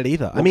I get it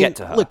either. We'll get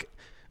to her. Look,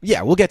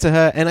 yeah, we'll get to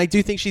her, and I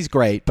do think she's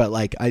great, but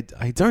like I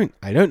don't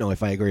know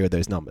if I agree with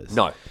those numbers.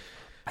 No.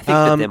 I think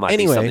that there might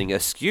be something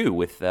askew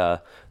with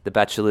the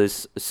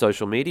Bachelor's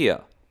social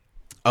media.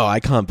 Oh, I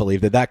can't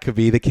believe that could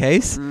be the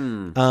case.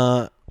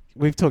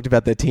 We've talked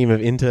about the team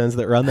of interns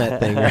that run that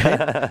thing,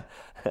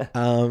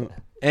 right?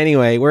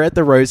 Anyway, we're at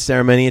the rose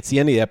ceremony. It's the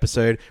end of the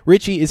episode.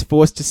 Richie is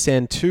forced to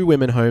send 2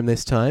 women home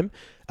this time.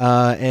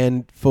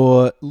 And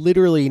for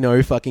literally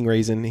no fucking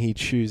reason, he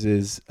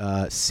chooses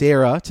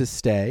Sarah to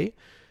stay,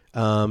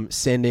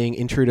 sending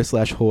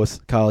intruder/horse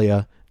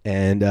Kalia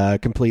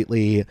and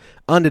completely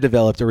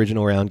underdeveloped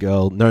original round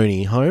girl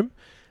Noni home.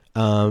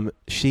 Noni,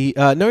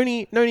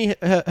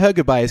 her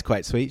goodbye is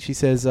quite sweet. She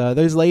says,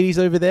 those ladies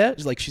over there,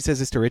 she says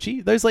this to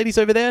Richie, those ladies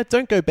over there,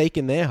 don't go bake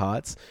in their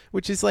hearts,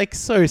 which is like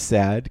so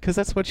sad, because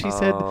that's what she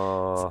said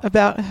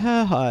about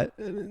her heart.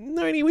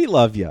 Noni, we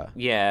love you.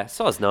 Yeah,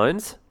 so's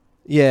knowns.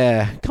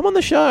 Yeah, come on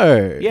the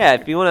show. Yeah,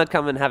 if you want to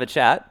come and have a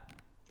chat,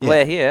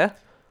 we're here.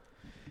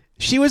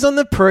 She was on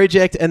the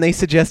project, and they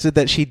suggested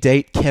that she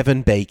date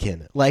Kevin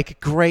Bacon. Like,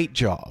 great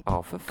job.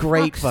 Oh, for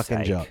great fuck's fucking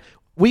sake. job.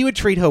 We would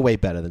treat her way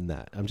better than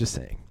that. I'm just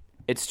saying.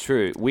 It's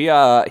true. We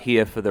are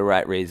here for the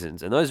right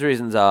reasons, and those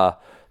reasons are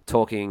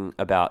talking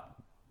about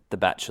The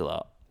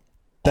Bachelor.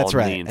 That's on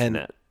right. The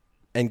internet.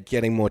 And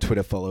getting more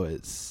Twitter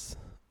followers.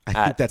 I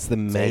think that's the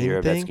main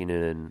Xavier thing.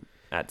 Ovechkin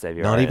at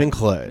Xavier. Not even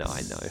close. No,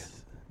 I know.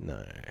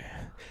 No.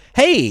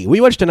 Hey,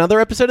 we watched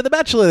another episode of The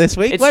Bachelor this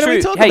week. It's Why true. don't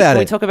we talk hey, about can it?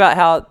 we talk about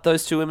how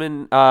those 2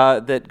 women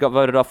that got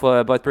voted off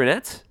were both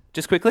brunettes?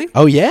 Just quickly.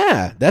 Oh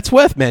yeah, that's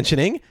worth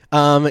mentioning.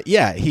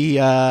 Yeah.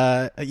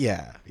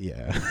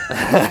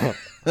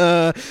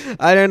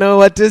 I don't know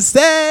what to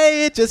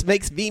say. It just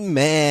makes me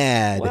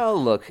mad.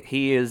 Well, look,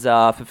 he is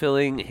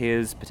fulfilling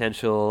his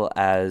potential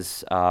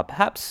as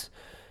perhaps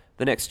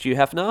the next Hugh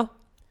Hefner,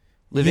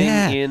 living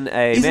in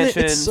a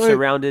mansion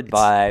surrounded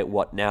by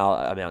what now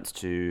amounts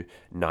to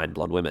 9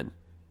 blonde women.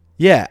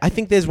 Yeah, I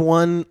think there's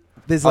one.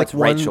 There's like it's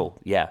one. Rachel.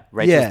 Yeah,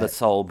 Rachel's the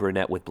sole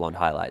brunette with blonde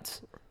highlights.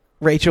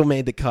 Rachel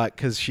made the cut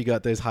because she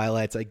got those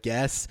highlights, I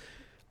guess.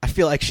 I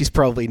feel like she's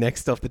probably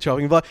next off the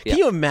chopping block. Can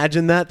you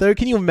imagine that, though?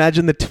 Can you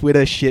imagine the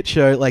Twitter shit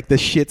show, like the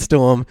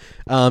shitstorm,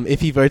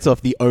 if he votes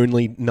off the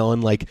only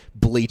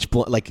bleach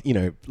blonde,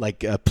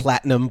 a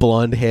platinum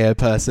blonde hair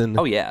person?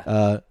 Oh,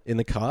 yeah. In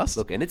the cast?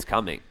 Look, and it's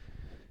coming.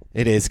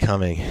 It is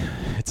coming.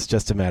 It's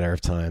just a matter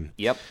of time.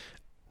 Yep.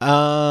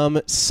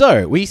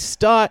 So we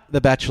start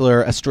The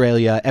Bachelor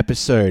Australia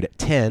episode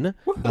 10.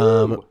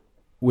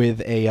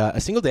 With a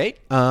single date.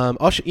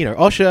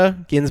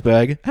 Osher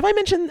Ginsburg. Have I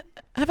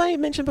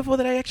mentioned before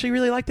that I actually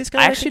really like this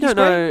guy? I actually don't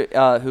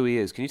know who he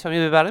is. Can you tell me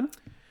a bit about him?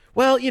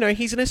 Well,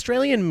 he's an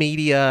Australian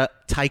media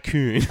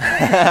tycoon.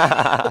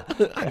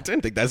 I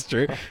don't think that's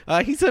true.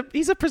 He's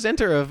a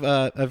presenter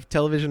of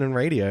television and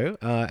radio,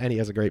 and he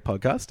has a great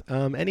podcast.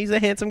 And he's a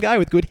handsome guy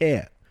with good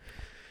hair.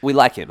 We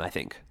like him, I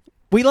think.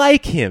 We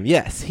like him,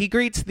 yes. He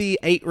greets the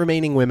 8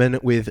 remaining women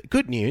with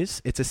good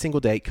news. It's a single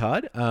date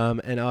card,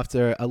 and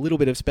after a little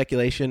bit of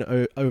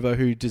speculation over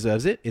who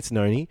deserves it, it's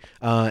Noni.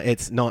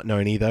 It's not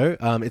Noni, though.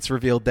 It's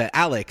revealed that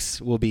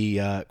Alex will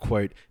be,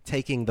 quote,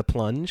 taking the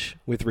plunge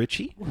with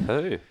Richie.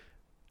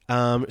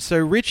 Oh. So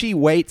Richie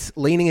waits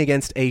leaning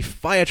against a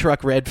fire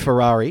truck red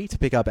Ferrari to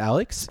pick up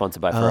Alex.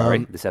 Sponsored by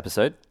Ferrari, this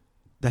episode.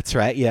 That's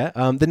right, yeah.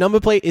 The number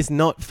plate is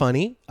not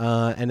funny,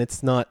 and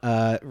it's not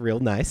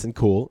real nice and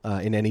cool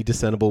in any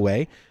discernible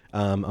way,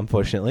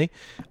 unfortunately.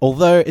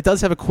 Although it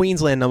does have a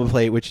Queensland number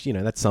plate, which,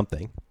 that's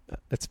something.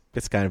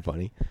 It's kind of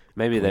funny.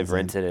 Maybe they've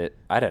rented it.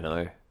 I don't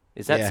know.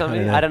 Is that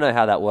something? I I don't know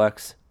how that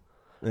works.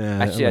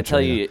 Actually, I tell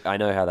you, I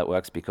know how that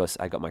works because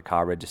I got my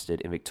car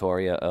registered in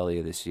Victoria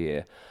earlier this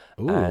year.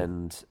 Ooh.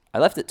 And I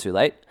left it too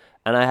late,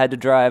 and I had to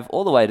drive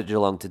all the way to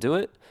Geelong to do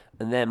it.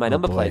 And then my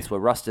number plates were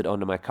rusted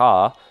onto my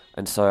car,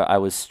 and so I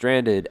was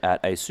stranded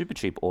at a super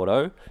cheap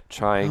auto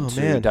trying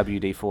to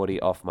WD-40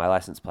 off my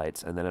license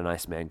plates. And then a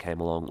nice man came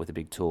along with a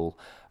big tool.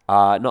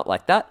 Not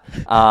like that.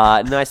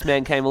 Nice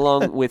man came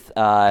along with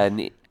a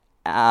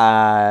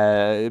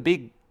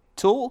big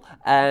tool,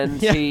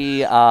 and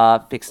he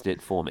fixed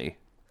it for me.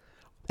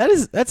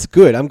 That's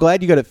good. I'm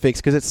glad you got it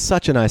fixed because it's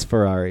such a nice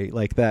Ferrari.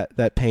 Like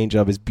that paint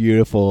job is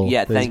beautiful.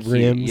 Yeah, Those thank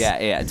rims. you. Yeah,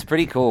 it's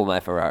pretty cool,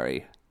 my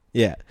Ferrari.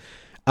 Yeah.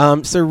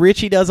 So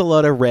Richie does a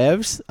lot of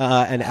revs,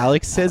 and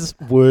Alex says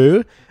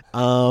woo.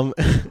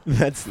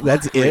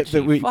 That's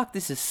it. Fuck,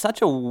 this is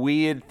such a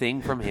weird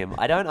thing from him.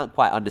 I don't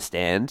quite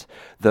understand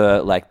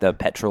the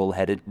petrol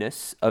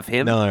headedness of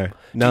him.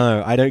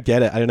 No, I don't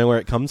get it. I don't know where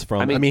it comes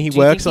from. I mean he do you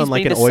works think on he's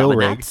like been an to oil Summer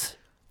rig. Nats?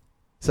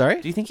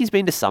 Sorry? Do you think he's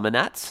been to Summer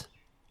Nats?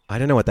 I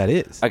don't know what that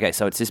is. Okay,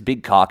 so it's this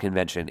big car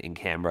convention in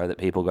Canberra that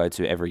people go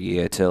to every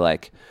year to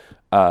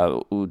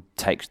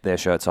take their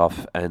shirts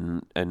off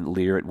and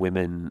leer at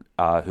women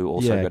who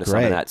also go to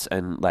Summer Nats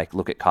and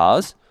look at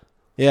cars.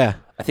 Yeah.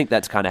 I think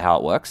that's kind of how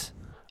it works.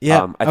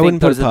 Yeah, I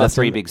think those are the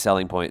 3 big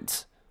selling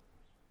points.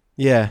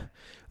 Yeah.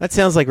 That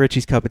sounds like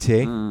Richie's cup of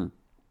tea.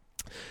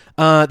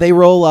 They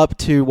roll up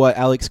to what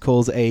Alex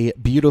calls a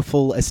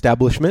beautiful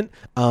establishment.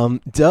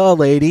 Duh,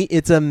 lady,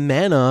 it's a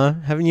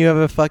manor. Haven't you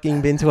ever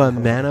fucking been to a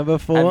manor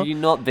before? Have you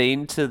not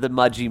been to the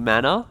Mudgee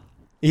Manor?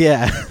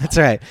 Yeah, that's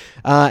right.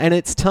 And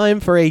it's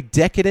time for a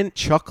decadent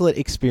chocolate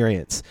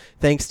experience,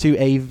 thanks to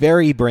a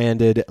very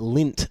branded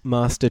Lindt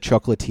master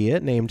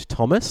chocolatier named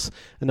Thomas,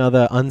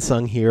 another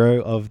unsung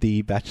hero of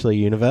the Bachelor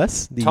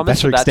universe, the Thomas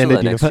Bachelor Bachelor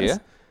Extended next universe.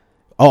 year?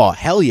 Oh,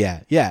 hell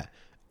yeah, yeah.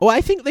 Well,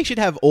 I think they should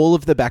have all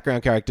of the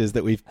background characters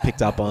that we've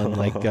picked up on,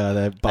 like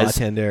the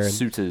bartender As and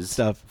suitors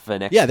stuff. For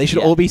next Yeah, they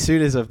should all be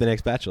suitors of the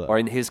next Bachelor. Or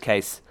in his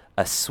case,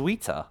 a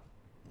sweeter.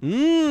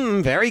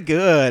 Very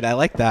good. I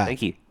like that.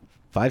 Thank you.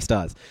 5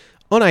 stars.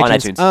 On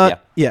iTunes.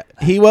 Yeah.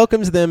 He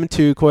welcomes them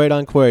to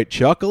quote-unquote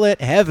chocolate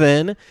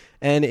heaven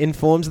and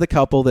informs the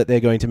couple that they're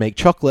going to make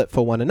chocolate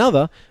for one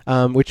another,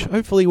 which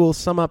hopefully will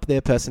sum up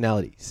their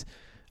personalities.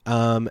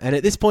 And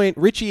at this point,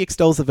 Richie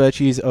extols the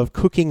virtues of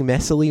cooking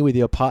messily with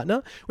your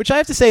partner, which I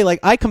have to say,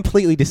 I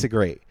completely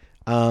disagree.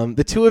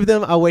 The two of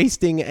them are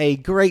wasting a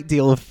great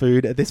deal of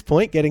food at this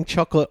point, getting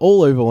chocolate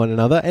all over one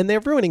another, and they're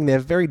ruining their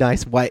very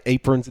nice white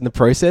aprons in the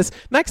process.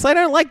 Max, I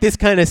don't like this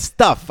kind of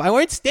stuff. I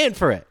won't stand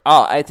for it.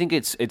 Oh, I think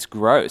it's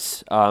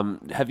gross.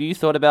 Have you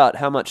thought about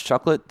how much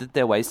chocolate that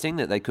they're wasting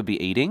that they could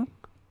be eating?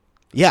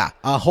 Yeah,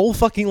 a whole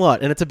fucking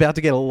lot, and it's about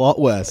to get a lot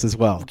worse as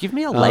well. Give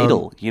me a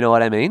ladle. You know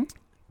what I mean?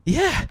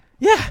 Yeah.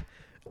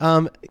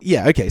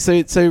 Okay.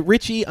 So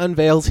Richie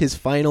unveils his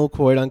final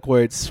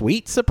quote-unquote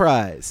sweet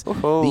surprise.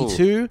 Oh. The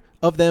two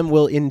of them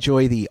will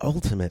enjoy the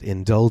ultimate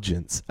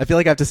indulgence. I feel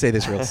like I have to say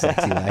this real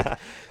sexy,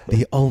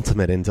 the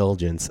ultimate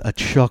indulgence, a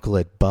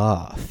chocolate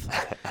bath.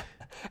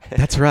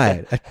 That's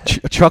right,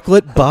 a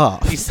chocolate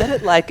bath. You said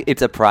it like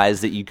it's a prize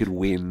that you could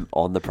win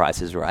on The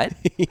Price is Right.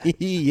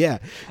 Yeah,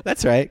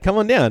 that's right. Come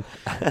on down.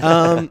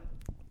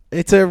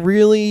 It's a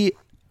really,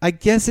 I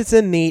guess it's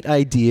a neat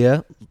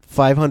idea.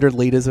 500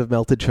 liters of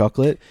melted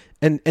chocolate,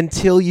 and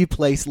until you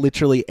place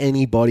literally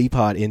any body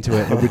part into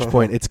it, at which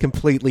point it's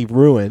completely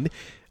ruined.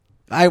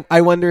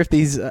 I wonder if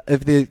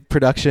if the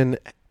production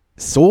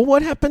saw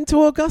what happened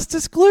to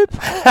Augustus Gloop.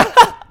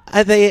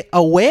 Are they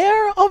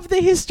aware of the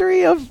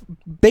history of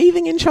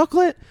bathing in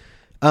chocolate?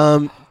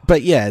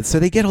 But yeah, so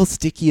they get all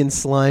sticky and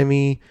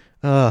slimy.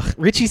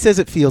 Richie says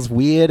it feels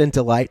weird and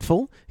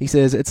delightful. He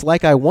says, it's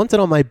like I want it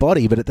on my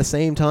body, but at the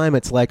same time,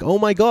 it's like, oh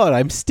my God,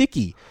 I'm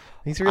sticky.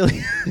 He's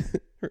really...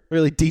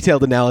 really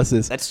detailed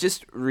analysis. That's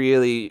just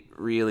really,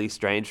 really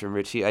strange from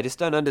Richie. I just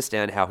don't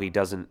understand how he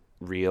doesn't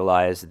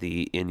realize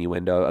the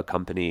innuendo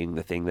accompanying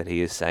the thing that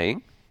he is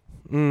saying.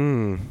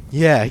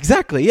 Yeah,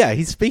 exactly. Yeah,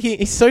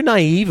 he's so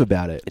naive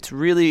about it. It's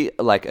really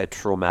a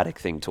traumatic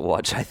thing to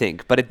watch, I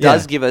think. But it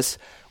does give us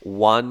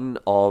one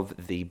of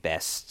the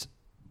best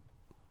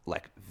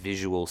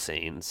visual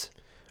scenes.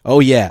 Oh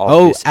yeah.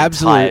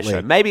 Absolutely.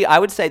 Show. Maybe I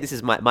would say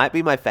this might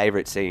be my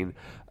favorite scene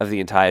of the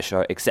entire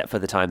show, except for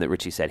the time that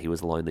Richie said he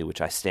was lonely,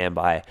 which I stand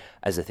by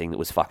as a thing that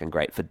was fucking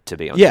great to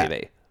be on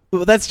TV.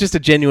 Well, that's just a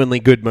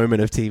genuinely good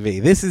moment of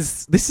TV. This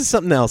is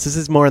something else. This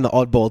is more in the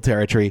oddball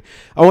territory.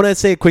 I want to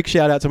say a quick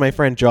shout out to my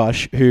friend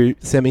Josh, who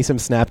sent me some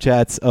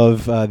Snapchats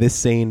of this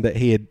scene that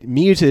he had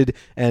muted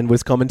and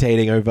was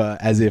commentating over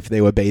as if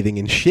they were bathing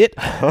in shit.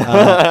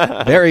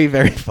 Very,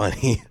 very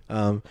funny.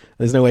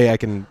 There's no way I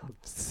can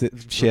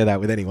share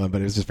that with anyone,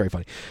 but it was just very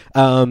funny.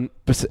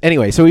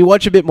 Anyway, so we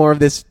watch a bit more of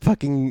this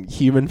fucking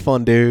human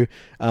fondue.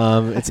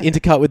 It's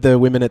intercut with the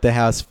women at the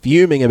house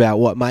fuming about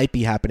what might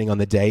be happening on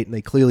the date, and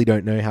they clearly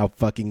don't know how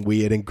fucking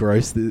weird and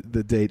gross the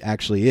date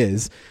actually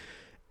is.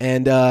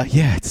 And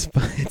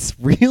it's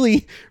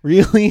really,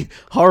 really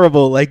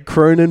horrible, like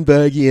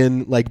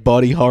Cronenbergian, like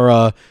body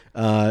horror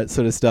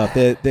sort of stuff.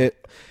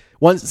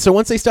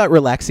 Once they start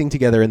relaxing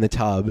together in the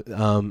tub,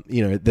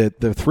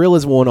 the thrill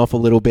is worn off a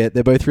little bit.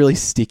 They're both really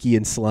sticky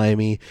and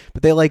slimy,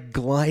 but they're like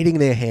gliding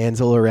their hands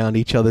all around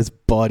each other's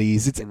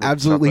bodies. It's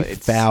absolutely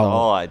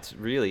foul.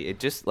 It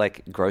just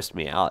like grossed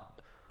me out.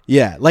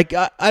 Yeah, like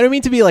I don't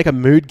mean to be like a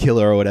mood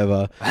killer or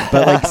whatever,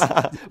 but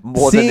like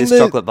more than this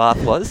chocolate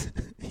bath was.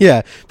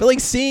 Yeah, but like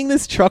seeing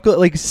this chocolate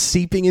like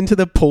seeping into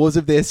the pores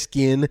of their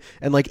skin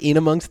and like in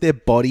amongst their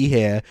body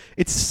hair,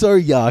 it's so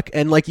yuck.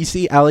 And like you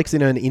see Alex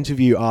in an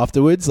interview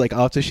afterwards, like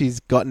after she's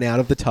gotten out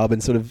of the tub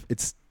and sort of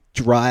it's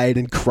dried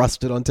and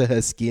crusted onto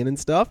her skin and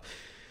stuff.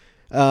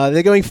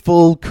 They're going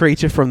full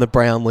Creature from the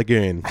Brown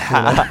Lagoon.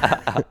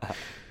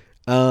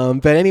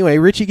 But anyway,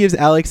 Richie gives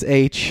Alex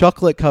a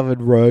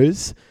chocolate-covered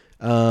rose.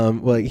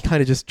 Well, he kind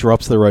of just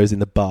drops the rose in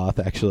the bath,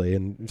 actually,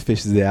 and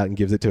fishes it out and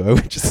gives it to her,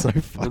 which is so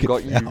fucking foul. I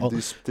got you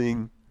this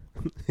thing.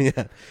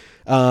 Yeah.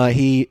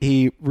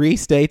 He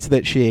restates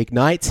that she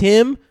ignites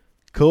him.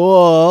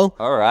 Cool.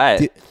 All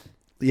right.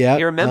 Yeah.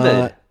 He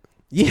remembered.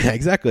 Yeah,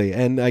 exactly.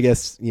 And I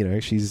guess,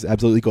 she's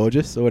absolutely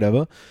gorgeous or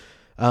whatever.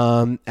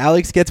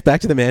 Alex gets back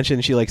to the mansion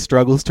and she like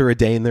struggles to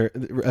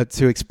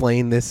to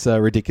explain this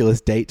ridiculous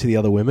date to the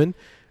other women.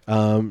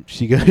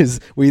 She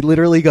goes, we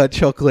literally got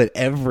chocolate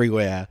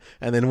everywhere.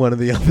 And then one of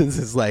the others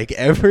is like,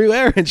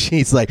 everywhere? And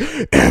she's like,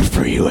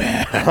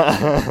 everywhere.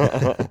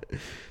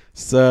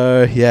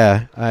 So,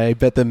 yeah, I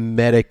bet the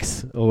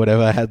medics or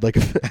whatever had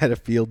a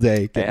field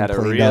day. They had a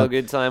real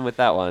good time with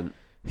that one.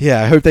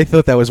 Yeah, I hope they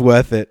thought that was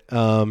worth it.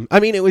 I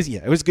mean, it was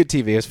good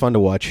TV. It was fun to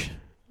watch.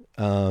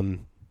 I'll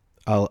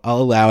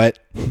allow it.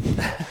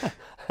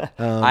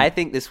 I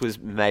think this was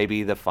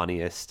maybe the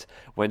funniest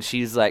when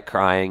she's like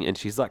crying and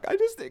she's like, I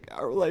just think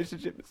our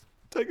relationship is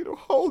taking a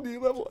whole new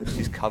level. And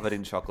she's covered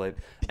in chocolate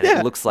and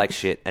it looks like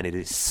shit and it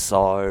is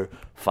so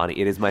funny.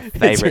 It is my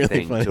favorite really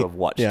thing funny to have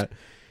watched. Yeah.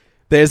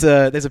 There's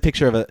a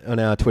picture of it on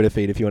our Twitter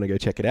feed if you want to go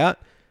check it out.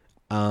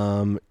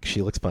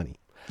 She looks funny.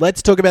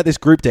 Let's talk about this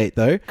group date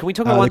though. Can we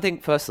talk about one thing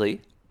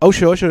firstly? Oh,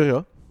 sure.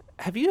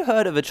 Have you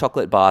heard of a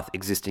chocolate bath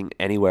existing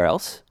anywhere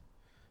else?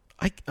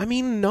 I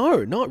mean,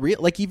 no, not really.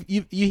 Like you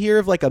hear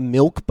of like a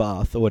milk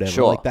bath or whatever.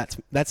 Sure. Like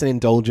that's an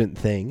indulgent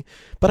thing.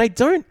 But I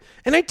don't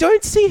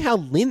see how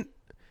Lindt.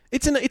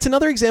 It's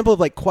another example of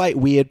like quite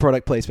weird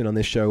product placement on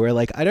this show where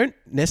like I don't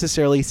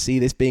necessarily see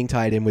this being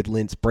tied in with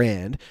Lindt's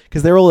brand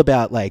because they're all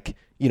about like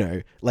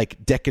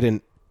like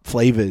decadent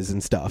flavors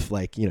and stuff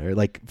like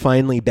like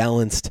finely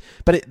balanced.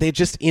 But they're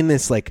just in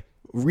this like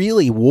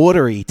really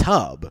watery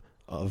tub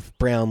of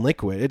brown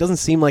liquid. It doesn't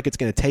seem like it's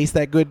going to taste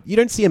that good. You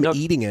don't see him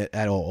eating it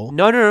at all.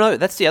 No.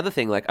 That's the other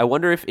thing. Like, I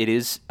wonder if it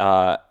is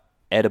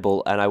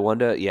edible, and I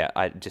wonder. Yeah,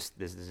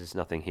 there's just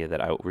nothing here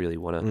that I really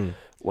want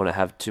to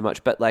have too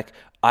much. But like,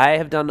 I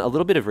have done a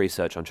little bit of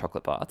research on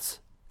chocolate baths.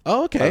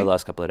 Oh, okay. Over the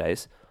last couple of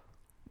days,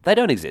 they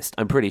don't exist.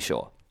 I'm pretty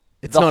sure.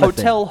 It's the not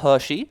Hotel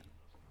Hershey,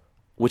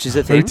 which is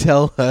a thing.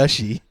 Hotel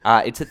Hershey.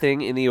 It's a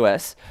thing in the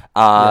US.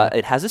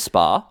 It has a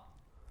spa.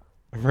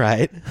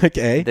 Right.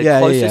 Okay. The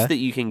closest that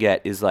you can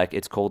get is like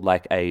it's called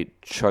like a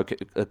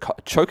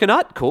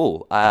coconut.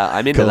 Cool.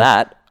 I'm into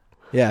that.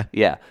 Yeah.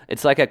 Yeah.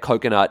 It's like a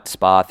coconut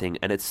spa thing,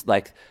 and it's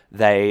like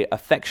they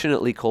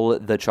affectionately call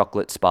it the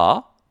chocolate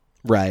spa.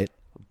 Right.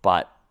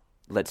 But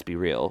let's be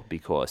real,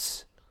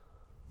 because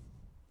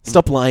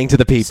stop lying to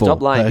the people.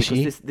 Stop lying, Hershey.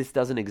 because this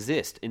doesn't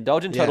exist.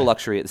 Indulge in total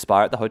luxury at the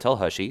spa at the Hotel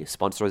Hershey,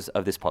 sponsors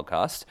of this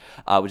podcast,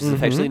 which is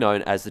affectionately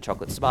known as the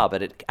chocolate spa,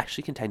 but it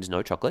actually contains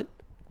no chocolate.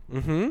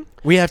 Mm-hmm.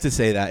 We have to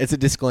say that. It's a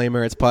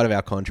disclaimer. It's part of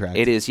our contract.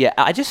 It is, yeah.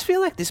 I just feel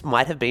like this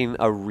might have been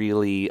a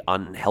really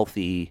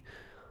unhealthy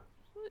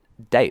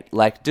date.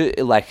 I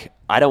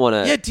don't want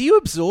to... Yeah, do you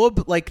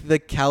absorb, like, the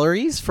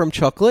calories from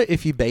chocolate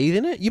if you bathe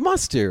in it? You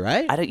must do,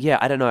 right? I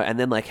don't know. And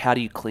then, like, how do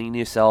you clean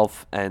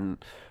yourself?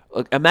 And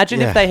imagine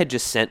if they had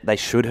they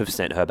should have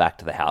sent her back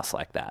to the house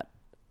like that.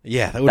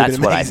 Yeah, that would have been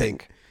amazing. What I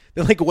think.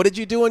 They're like, what did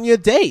you do on your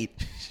date?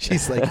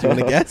 She's like, do you want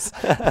to guess?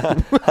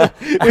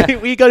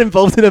 we got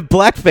involved in a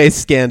blackface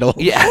scandal.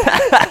 Yeah.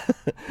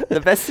 The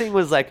best thing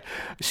was like,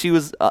 she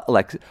was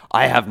like,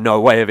 I have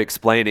no way of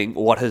explaining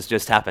what has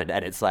just happened.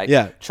 And it's like,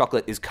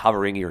 chocolate is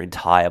covering your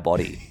entire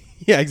body.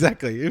 Yeah,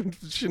 exactly. It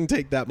shouldn't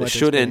take that much. It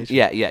shouldn't.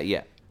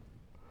 Yeah.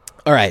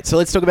 All right, so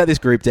let's talk about this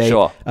group date.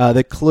 Sure.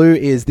 The clue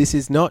is this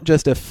is not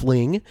just a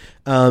fling.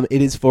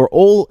 It is for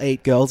all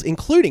 8 girls,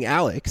 including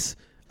Alex.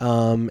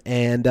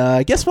 And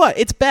guess what?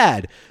 It's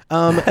bad.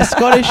 A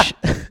Scottish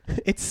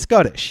It's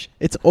Scottish.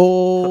 It's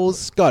all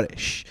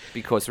Scottish.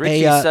 Because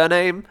Richie's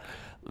surname,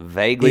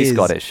 vaguely is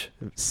Scottish.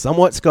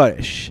 Somewhat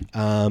Scottish.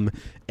 So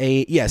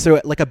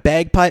like a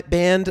bagpipe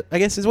band, I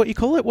guess is what you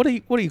call it. What do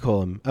you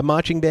call them? A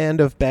marching band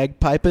of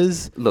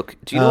bagpipers. Look,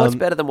 do you know what's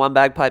better than one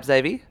bagpipe,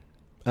 Xavier?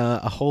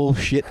 A whole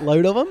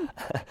shitload of them.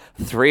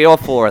 3 or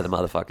 4 of the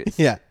motherfuckers.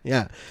 Yeah.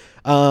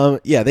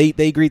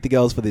 They greet the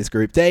girls for this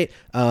group date.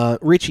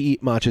 Richie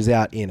marches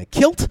out in a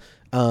kilt.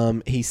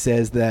 He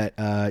says that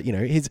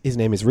his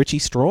name is Richie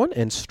Strawn,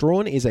 and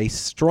Strawn is a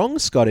strong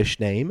Scottish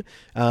name,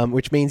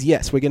 which means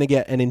yes, we're going to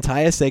get an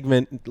entire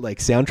segment like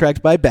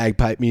soundtracked by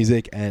bagpipe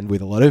music and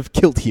with a lot of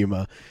kilt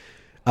humor.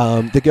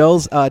 The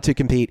girls are to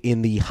compete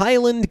in the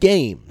Highland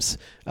Games,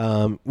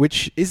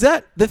 which is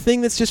that the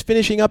thing that's just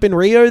finishing up in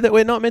Rio that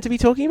we're not meant to be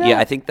talking about? Yeah,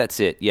 I think that's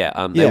it.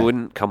 Yeah, they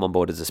wouldn't come on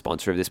board as a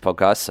sponsor of this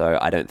podcast, so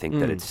I don't think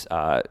that it's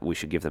we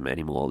should give them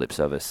any more lip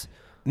service.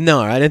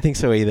 No, I don't think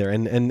so either.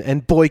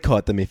 And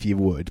boycott them if you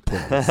would,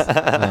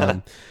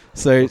 please.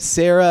 So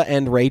Sarah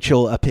and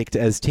Rachel are picked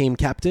as team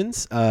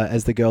captains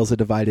as the girls are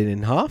divided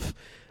in half.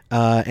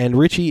 And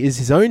Richie is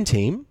his own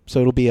team,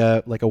 so it'll be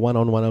a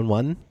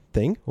one-on-one-on-one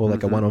thing, or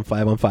like a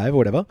 1-on-5-on-5 or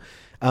whatever.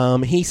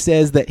 He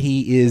says that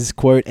he is,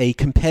 quote, a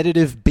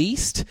competitive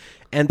beast,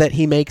 and that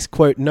he makes,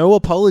 quote, no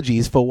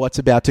apologies for what's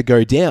about to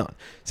go down.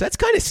 So that's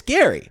kind of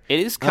scary. It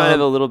is kind of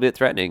a little bit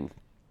threatening.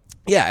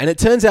 Yeah, and it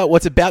turns out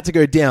what's about to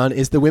go down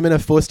is the women are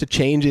forced to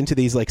change into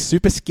these like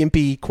super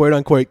skimpy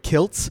quote-unquote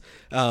kilts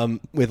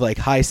with like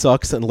high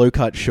socks and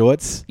low-cut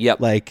shorts. Yep.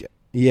 Like,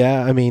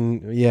 yeah, I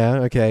mean,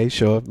 yeah, okay,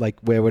 sure. Like,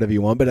 wear whatever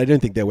you want, but I don't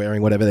think they're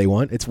wearing whatever they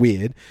want. It's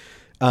weird.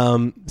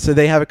 So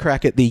they have a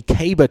crack at the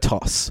caber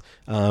toss,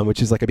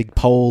 which is like a big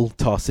pole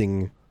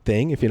tossing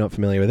thing, if you're not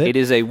familiar with it. It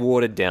is a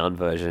watered-down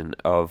version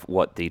of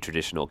what the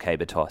traditional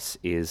caber toss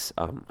is.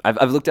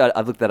 I've looked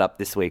that up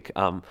this week.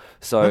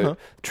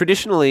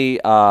 Traditionally,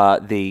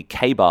 the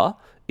caber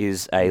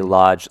is a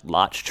large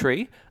larch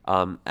tree,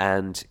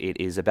 and it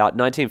is about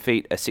 19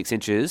 feet 6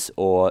 inches,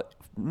 or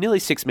nearly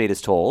 6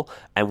 meters tall,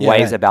 and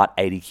weighs about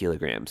 80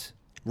 kilograms.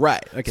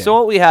 Right, okay. So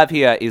what we have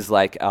here is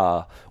like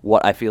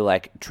what I feel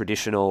like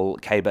traditional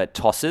caber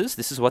tosses.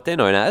 This is what they're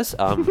known as,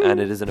 and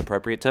it is an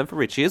appropriate term for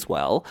Richie as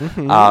well.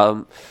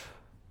 I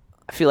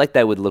feel like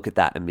they would look at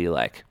that and be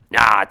like,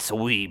 it's a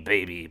wee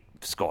baby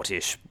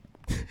Scottish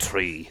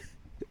tree.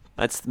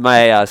 That's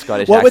my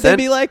Scottish What accent. would they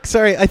be like?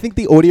 Sorry, I think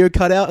the audio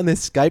cut out on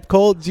this Skype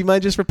call. Do you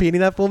mind just repeating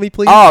that for me,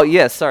 please? Oh,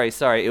 yes, sorry.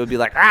 It would be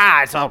like,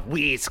 it's a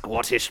wee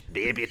Scottish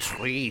baby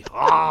tree.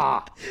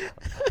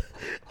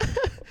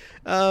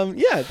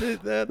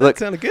 That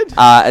sounded good.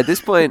 At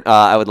this point,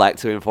 I would like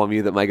to inform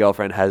you that my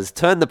girlfriend has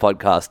turned the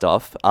podcast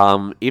off.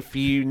 If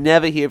you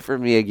never hear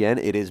from me again,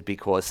 it is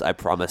because I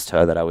promised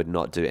her that I would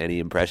not do any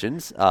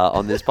impressions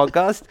on this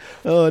podcast.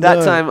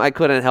 That time I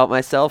couldn't help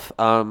myself.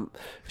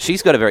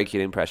 She's got a very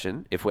cute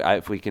impression.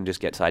 If we can just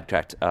get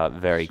sidetracked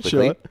very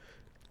quickly. Sure.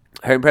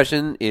 Her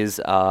impression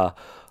is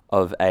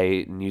of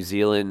a New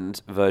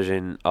Zealand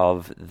version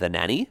of The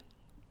Nanny.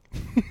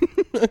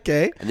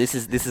 Okay. And this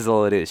is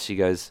all it is. She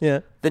goes,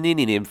 yeah, the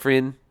Nini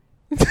Nimfrin.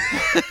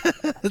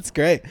 That's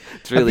great.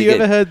 It's really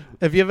good.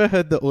 Have you ever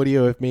heard the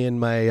audio of me and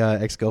my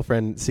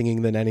ex-girlfriend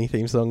singing the Nanny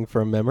theme song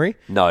from memory?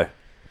 No.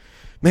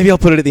 Maybe I'll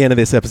put it at the end of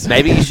this episode.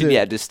 Maybe you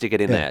should, just stick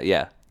it in there.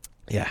 Yeah.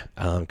 Yeah,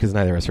 because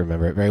neither of us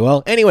remember it very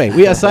well. Anyway,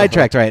 we are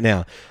sidetracked right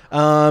now.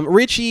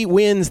 Richie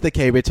wins the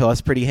caber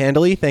toss pretty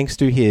handily thanks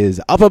to his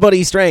upper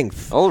body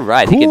strength. All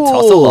right, cool. He can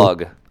toss a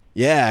log.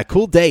 Yeah,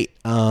 cool date.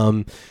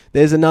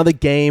 There's another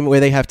game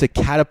where they have to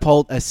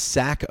catapult a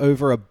sack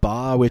over a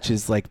bar, which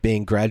is like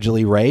being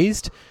gradually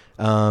raised.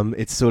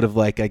 It's sort of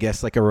like, I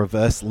guess, like a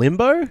reverse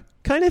limbo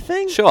kind of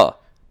thing. Sure.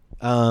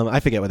 I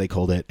forget what they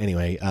called it.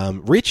 Anyway,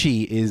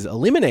 Richie is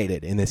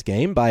eliminated in this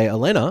game by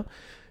Elena.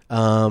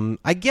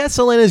 I guess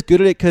Elena's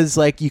good at it because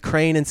like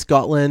Ukraine and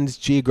Scotland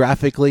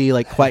geographically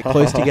like quite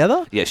close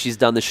together. Yeah, she's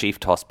done the sheaf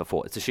toss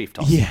before. It's a sheaf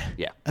toss.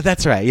 Yeah,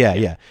 that's right.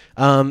 Yeah.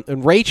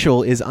 And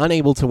Rachel is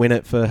unable to win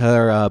it for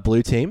her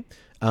blue team,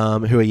 who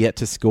are yet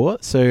to score.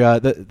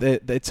 So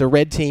it's a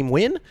red team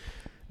win.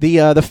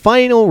 The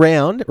final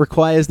round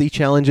requires the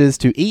challengers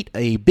to eat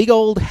a big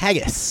old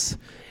haggis.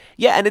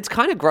 Yeah, and it's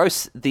kind of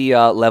gross, the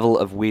level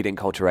of weird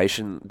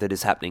enculturation that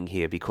is happening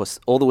here, because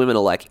all the women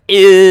are like,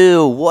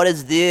 ew, what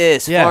is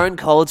this? Yeah. Foreign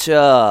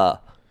culture.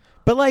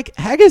 But, like,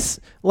 haggis,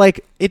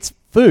 like, it's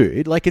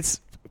food. Like,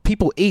 it's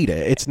people eat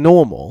it. It's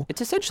normal.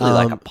 It's essentially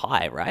like a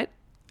pie, right?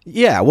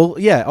 Yeah, well,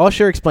 yeah,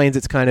 Osher explains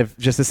it's kind of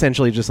just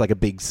essentially just like a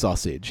big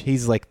sausage.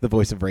 He's like the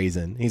voice of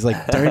reason. He's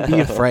like, don't be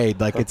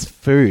afraid. Like, it's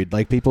food.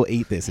 Like, people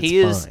eat this. It's he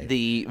is fine.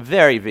 the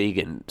very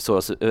vegan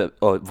source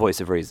or voice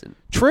of reason.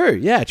 True.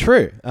 Yeah,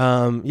 true.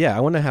 I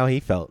wonder how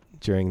he felt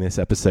during this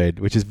episode,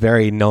 which is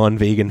very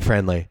non-vegan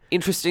friendly.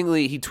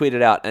 Interestingly, he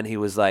tweeted out and he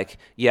was like,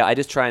 yeah, I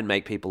just try and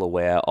make people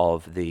aware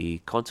of the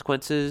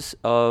consequences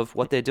of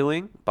what they're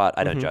doing, but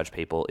I don't judge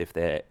people if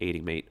they're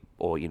eating meat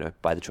or,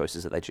 by the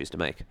choices that they choose to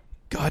make.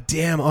 God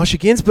damn, Osher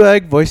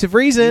Ginsburg, voice of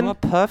reason. You are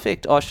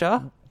perfect,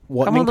 Osher.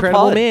 What come an on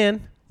incredible the pod.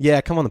 man.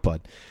 Yeah, come on the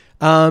pod.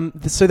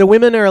 So the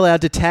women are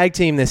allowed to tag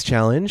team this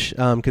challenge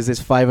because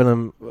there's 5 of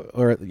them,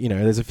 or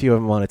there's a few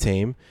of them on a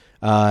team.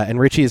 And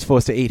Richie is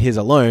forced to eat his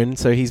alone,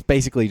 so he's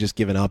basically just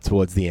given up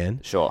towards the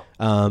end. Sure.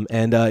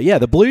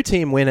 The blue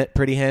team win it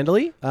pretty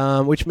handily,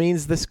 which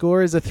means the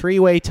score is a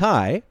 3-way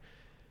tie.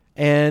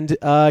 And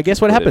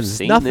guess what happens?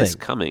 Seen Nothing. This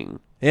coming.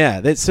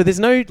 Yeah. So there's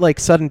no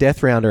sudden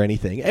death round or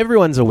anything.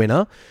 Everyone's a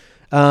winner.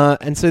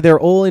 And so they're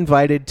all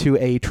invited to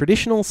a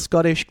traditional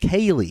Scottish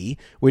ceilidh,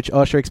 which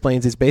Osher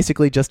explains is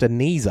basically just a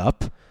knees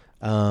up.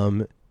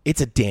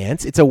 It's a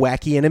dance. It's a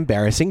wacky and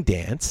embarrassing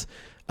dance.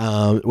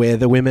 Where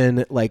the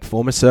women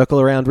form a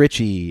circle around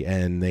Richie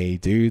and they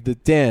do the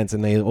dance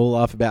and they all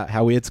laugh about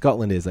how weird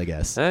Scotland is, I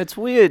guess. It's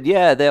weird,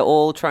 yeah. They're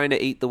all trying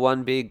to eat the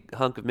one big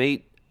hunk of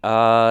meat,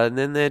 and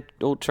then they're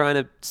all trying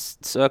to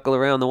circle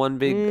around the one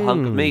big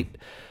hunk of meat.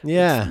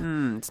 Yeah.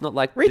 It's not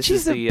like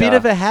Richie's a bit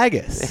of a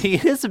haggis. He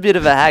is a bit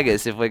of a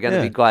haggis, if we're going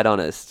to be quite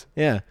honest.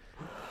 Yeah.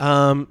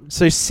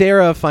 So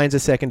Sarah finds a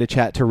second to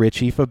chat to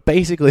Richie for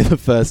basically the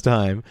first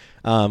time,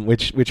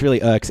 which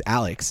really irks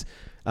Alex.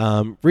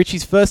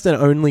 Richie's first and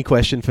only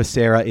question for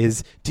Sarah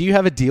is, do you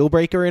have a deal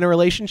breaker in a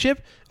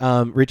relationship?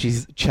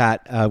 Richie's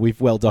chat,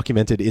 we've well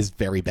documented, is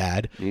very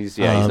bad. He's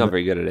not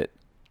very good at it.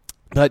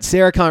 But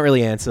Sarah can't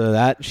really answer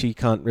that. She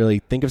can't really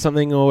think of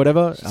something or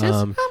whatever. She says, no,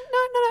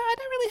 I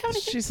don't really have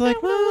anything. She's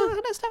like, well,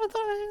 I just haven't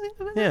thought of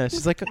anything. Yeah,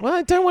 she's like, well,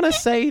 I don't want to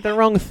say the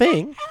wrong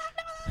thing.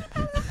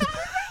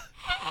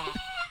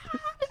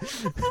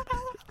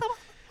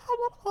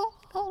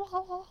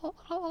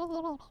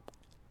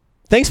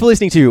 Thanks for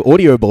listening to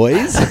Audio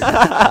Boys.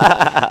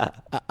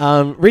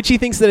 Richie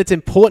thinks that it's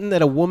important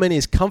that a woman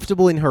is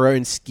comfortable in her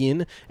own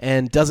skin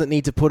and doesn't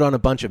need to put on a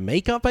bunch of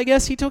makeup, I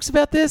guess he talks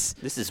about this.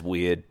 This is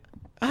weird.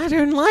 I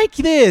don't like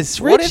this,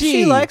 Richie. What if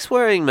she likes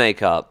wearing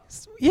makeup?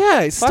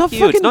 Yeah, stop you,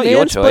 fucking it's not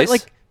your choice.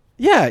 But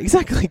yeah,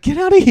 exactly. Get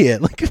out of here.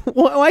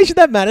 Why should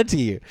that matter to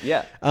you?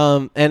 Yeah.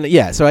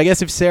 So I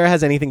guess if Sarah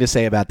has anything to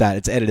say about that,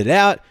 it's edited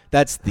out.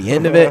 That's the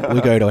end of it.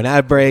 We go to an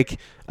ad break.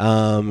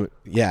 So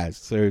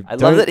I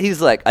love that he's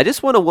like, I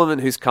just want a woman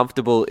who's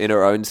comfortable in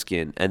her own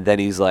skin. And then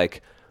he's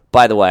like,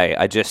 by the way,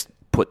 I just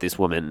put this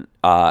woman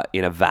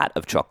in a vat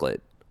of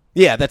chocolate.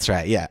 Yeah, that's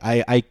right. Yeah,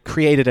 I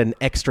created an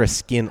extra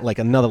skin,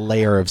 another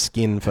layer of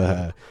skin for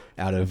her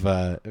out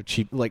of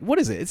cheap. What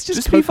is it? It's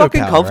just be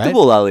fucking powder,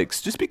 comfortable, right?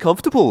 Alex. Just be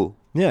comfortable.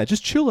 Yeah,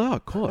 just chill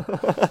out. Cool.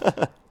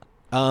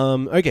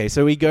 Okay,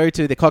 so we go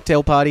to the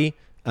cocktail party.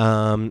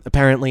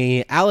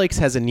 Apparently, Alex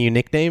has a new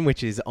nickname,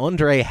 which is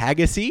Andre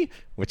Haggerty,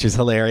 which is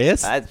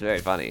hilarious. That's very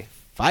funny.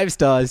 5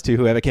 stars to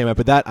whoever came up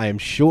with that. I am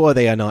sure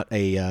they are not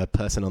a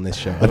person on this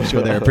show. I'm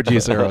sure they're a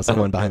producer or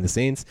someone behind the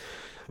scenes.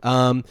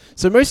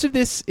 So most of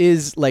this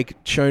is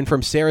shown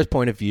from Sarah's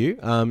point of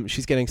view.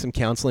 She's getting some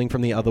counseling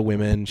from the other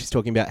women. She's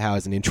talking about how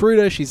as an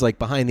intruder, she's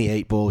behind the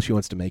 8 ball. She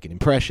wants to make an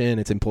impression.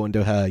 It's important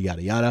to her,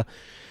 yada, yada.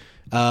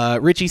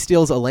 Richie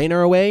steals Elena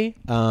away,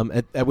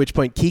 at which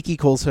point Kiki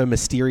calls her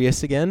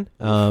mysterious again.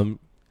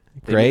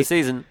 Great.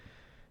 Season.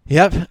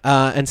 Yep.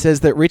 And says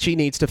that Richie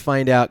needs to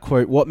find out,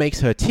 quote, what makes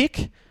her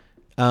tick.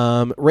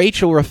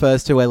 Rachel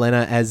refers to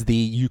Elena as the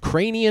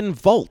Ukrainian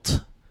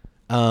Vault.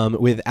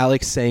 With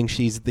Alex saying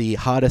she's the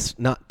hardest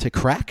nut to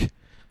crack.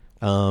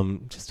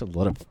 Just a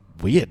lot of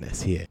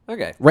weirdness here.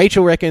 Okay.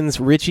 Rachel reckons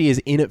Richie is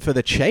in it for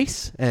the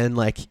chase, and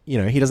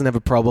he doesn't have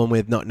a problem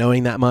with not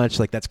knowing that much.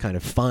 That's kind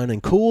of fun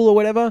and cool or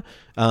whatever.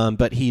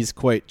 But he's,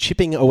 quote,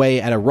 chipping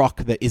away at a rock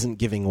that isn't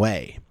giving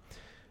way.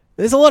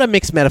 There's a lot of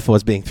mixed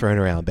metaphors being thrown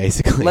around,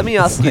 basically. Let me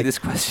ask you this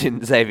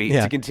question,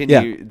 Xavier, to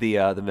continue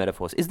the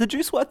metaphors. Is the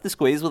juice worth the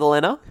squeeze with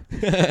Elena?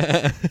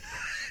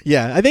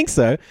 Yeah, I think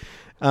so.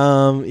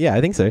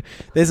 I think so.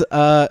 There's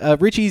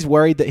Richie's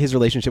worried that his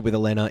relationship with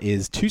Elena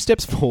is 2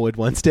 steps forward,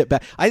 1 step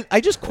back. I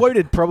just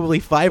quoted probably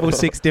 5 or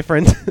 6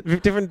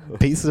 different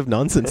pieces of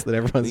nonsense that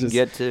everyone's we just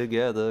get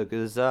together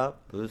because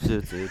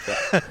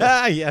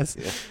yes.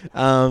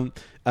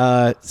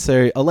 Yeah.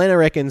 So Elena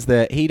reckons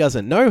that he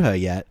doesn't know her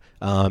yet,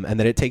 and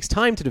that it takes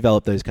time to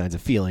develop those kinds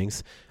of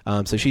feelings.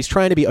 So she's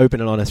trying to be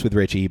open and honest with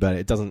Richie, but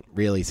it doesn't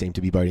really seem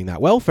to be boding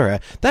that well for her.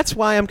 That's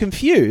why I'm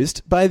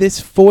confused by this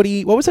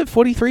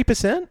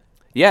 43%?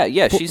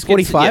 Yeah, she's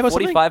 45 or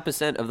something?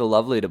 45% of the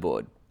love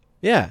leaderboard.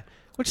 Yeah,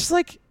 which is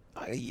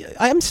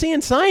I'm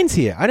seeing signs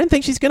here. I don't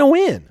think she's going to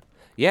win.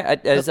 Yeah,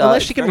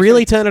 unless she can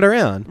really turn it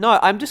around. No,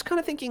 I'm just kind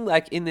of thinking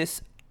in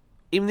this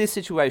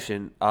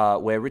situation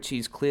where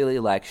Richie's clearly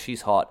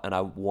she's hot and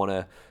I want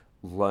to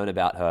learn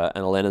about her,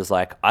 and Elena's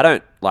like, I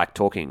don't like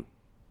talking.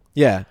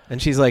 Yeah,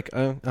 and she's like,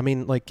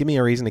 give me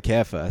a reason to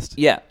care first.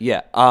 Yeah.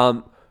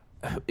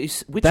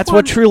 That's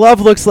what true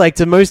love looks like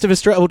to most of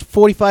Australia,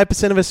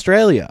 45% of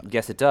Australia.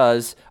 Yes, it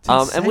does.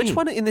 And which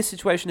one in this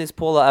situation is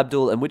Paula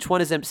Abdul, and which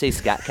one is MC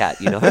Scat Cat?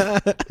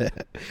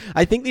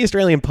 I think the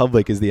Australian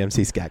public is the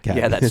MC Scat Cat.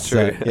 Yeah, that's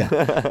true.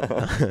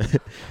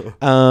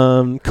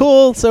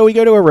 Cool. So we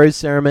go to a rose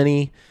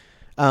ceremony.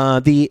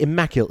 The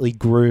immaculately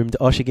groomed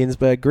Osher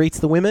Günsberg greets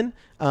the women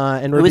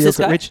and reveals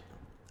that Rich.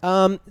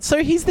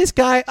 So he's this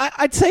guy,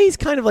 I'd say he's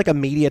kind of like a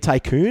media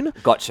tycoon.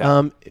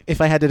 Gotcha.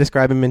 If I had to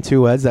describe him in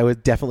 2 words, that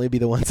would definitely be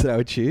the ones that I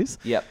would choose.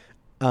 Yep.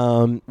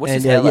 What's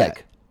his hair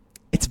like?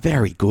 It's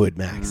very good,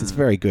 Max. It's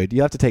very good.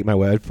 You have to take my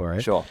word for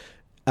it. Sure.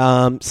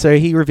 So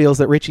he reveals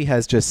that Richie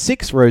has just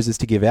 6 roses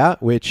to give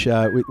out, which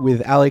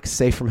with Alex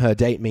safe from her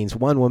date means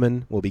one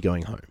woman will be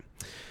going home.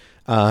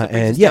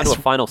 And Down to a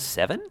final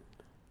 7? Is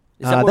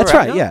that where that's we're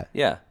at right. now? Yeah,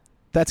 Yeah.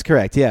 that's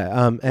correct. Yeah.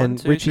 1, And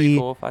 2, Richie, 3,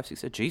 4, 5,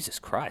 6, 7. Jesus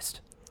Christ.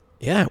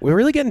 yeah, we're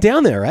really getting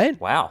down there, right?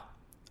 Wow.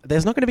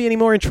 There's not going to be any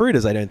more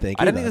intruders, I don't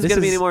think. I don't think either. there's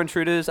going to be any more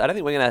intruders. I don't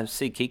think we're going to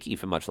see Kiki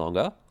for much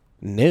longer.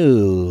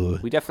 No,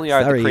 We definitely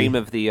are at Sorry. the cream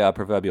of the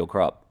proverbial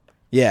crop.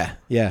 Yeah,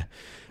 yeah.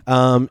 Do you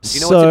know what's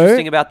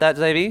interesting about that,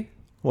 Xavier?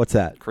 What's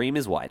that? Cream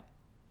is white.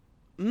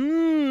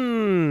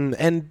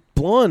 And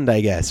blonde,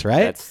 I guess,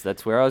 right?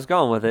 That's where I was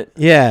going with it.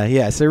 Yeah,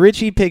 yeah. So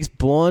Richie picks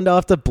blonde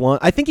after blonde.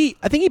 I think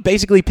he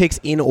basically picks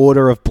in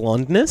order of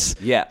blondness.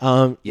 Yeah.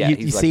 You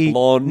he's like see,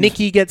 blonde.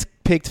 Nikki gets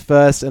picked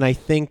first, and I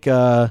think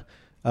Sarah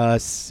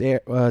as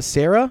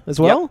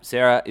well. Yep.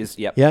 Sarah is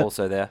Yep.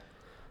 also there.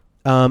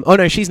 Oh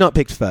no, she's not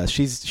picked first.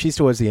 She's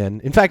towards the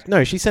end. In fact,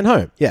 no, she's sent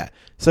home. Yeah.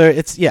 So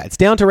it's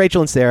down to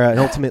Rachel and Sarah, and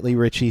ultimately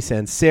Richie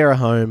sends Sarah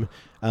home.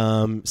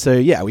 So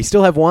yeah, we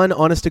still have one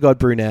honest to God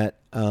brunette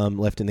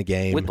left in the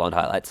game With blonde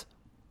highlights.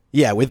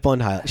 Yeah, with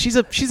blonde highlights.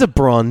 She's a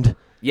blonde.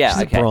 Yeah,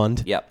 she's okay. a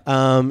blonde.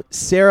 Yep.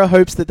 Sarah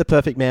hopes that the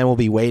perfect man will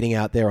be waiting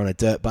out there on a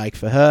dirt bike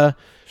for her.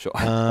 Sure.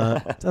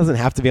 Doesn't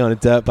have to be on a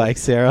dirt bike,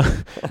 Sarah.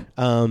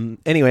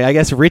 Anyway, I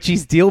guess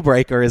Richie's deal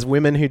breaker is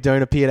women who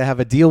don't appear to have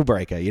a deal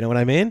breaker. You know what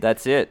I mean?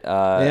 That's it.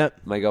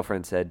 Yep. My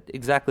girlfriend said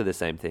exactly the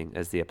same thing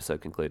as the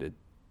episode concluded.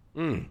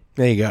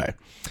 There you go.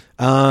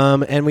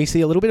 And we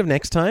see a little bit of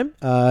next time.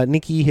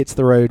 Nikki hits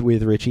the road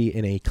with Richie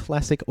in a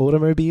classic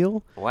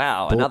automobile.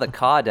 Wow, another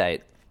car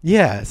date.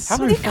 Yeah. How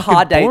many fucking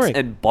car dates boring.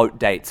 and boat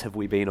dates have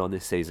we been on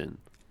this season?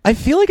 I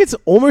feel like it's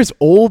almost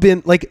all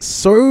been like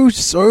so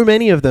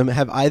many of them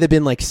have either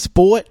been like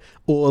sport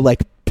or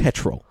like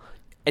petrol.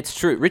 It's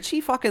true. Richie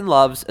fucking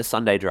loves a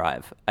Sunday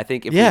drive. I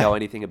think if we know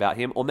anything about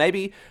him, or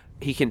maybe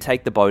he can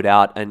take the boat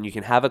out and you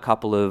can have a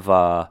couple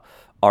of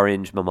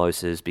orange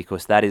mimosas,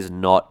 because that is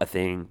not a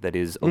thing that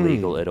is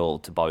illegal at all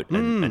to boat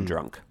and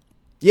drunk.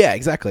 Yeah,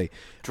 exactly.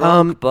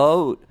 Drunk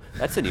boat.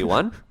 That's a new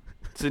one.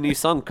 It's a new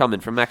song coming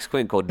from Max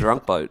Quinn called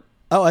Drunk Boat.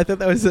 Oh, I thought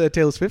that was a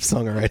Taylor Swift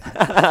song already.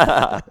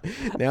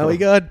 Now we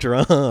got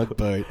drunk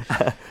boat.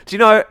 Do you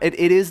know, it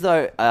is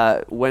though,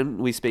 when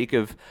we speak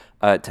of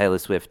Taylor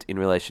Swift in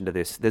relation to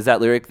this, there's that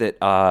lyric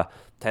that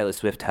Taylor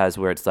Swift has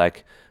where it's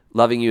like,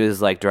 loving you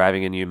is like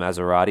driving a new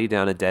Maserati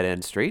down a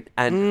dead-end street.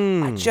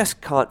 And I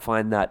just can't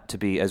find that to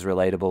be as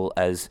relatable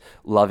as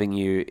loving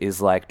you is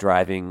like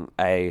driving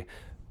a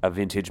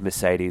vintage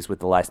Mercedes with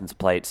the license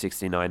plate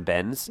 69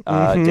 Benz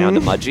down to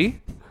Mudgee.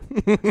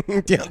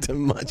 Down to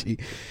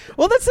Mudgee.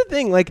 Well, that's the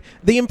thing. Like,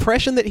 the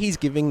impression that he's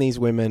giving these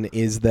women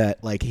is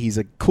that, like, he's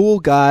a cool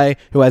guy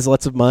who has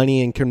lots of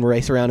money and can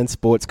race around in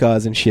sports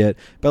cars and shit.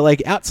 But,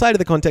 like, outside of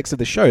the context of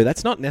the show,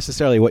 that's not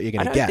necessarily what you're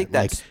going I to don't get. think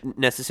that's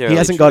necessarily he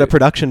hasn't true. got a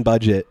production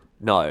budget.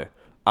 No.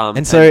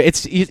 And so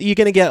you're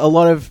going to get a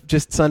lot of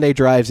just Sunday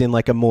drives in,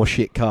 like, a more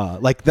shit car.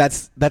 Like,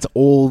 that's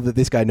all that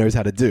this guy knows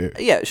how to do.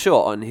 Yeah,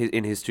 sure.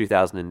 In his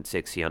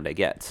 2006 Hyundai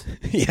Getz.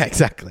 Yeah,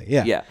 exactly.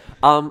 Yeah. Yeah.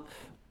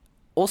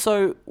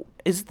 Also,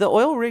 is the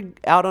oil rig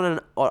out on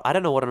I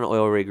don't know what an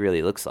oil rig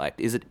really looks like.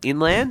 Is it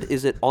inland?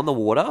 Is it on the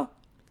water?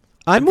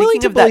 I'm willing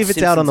thinking to of that believe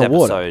it's out on the Simpsons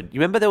water. episode. You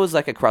remember there was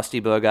like a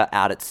Krusty Burger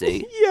out at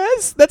sea?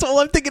 Yes, that's all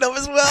I'm thinking of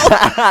as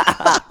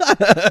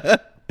well.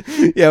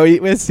 Yeah,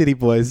 we're city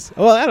boys.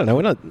 Well, I don't know.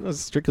 We're not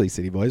strictly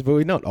city boys, but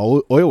we're not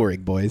oil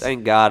rig boys.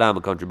 Thank God I'm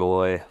a country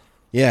boy.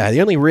 Yeah,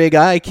 the only rig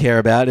I care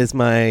about is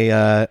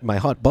my my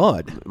hot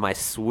bod. My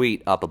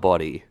sweet upper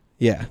body.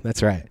 Yeah,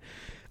 that's right.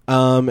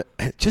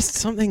 Just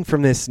something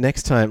from this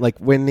next time. Like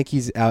when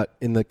Nikki's out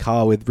in the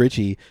car with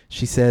Richie,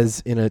 she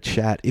says in a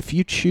chat, "If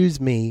you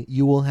choose me,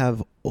 you will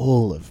have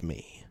all of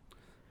me."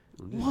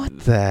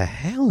 What the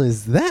hell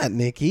is that,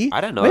 Nikki?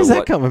 I don't know. Where's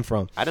that coming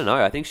from? I don't know.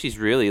 I think she's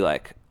really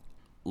like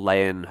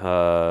laying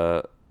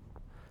her...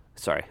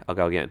 Sorry, I'll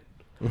go again.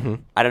 Mm-hmm.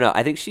 I don't know.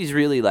 I think she's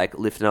really like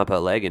lifting up her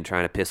leg and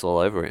trying to piss all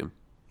over him.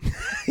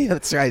 Yeah,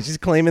 that's right. She's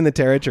claiming the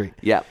territory.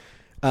 Yeah.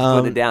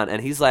 Putting it down.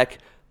 And he's like,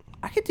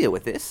 I can deal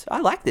with this. I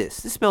like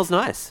this. This smells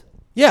nice.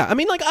 Yeah, I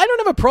mean, like, I don't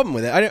have a problem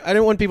with it. I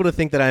don't want people to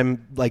think that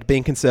I'm like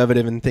being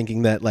conservative and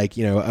thinking that, like,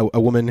 you know, a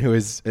woman who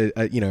is,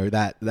 you know,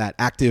 that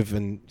active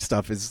and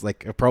stuff is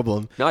like a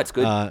problem. No, it's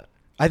good.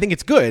 I think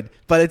it's good,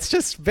 but it's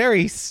just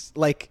very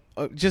like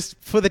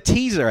just for the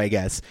teaser, I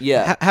guess.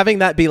 Yeah. Having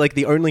that be like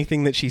the only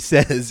thing that she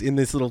says in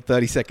this little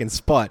 30-second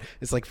spot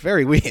is like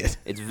very weird.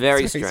 It's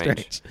very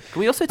strange. Can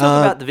we also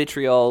talk about the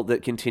vitriol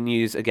that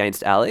continues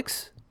against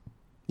Alex?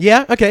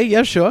 Yeah, okay,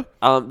 yeah, sure.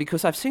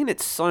 Because I've seen it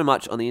so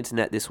much on the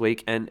internet this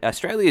week, and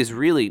Australia is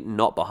really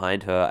not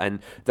behind her.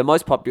 And the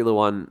most popular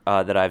one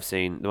that I've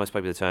seen, the most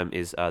popular term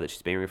is that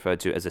she's being referred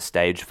to as a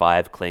stage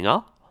 5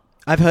 clinger.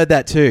 I've heard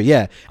that too,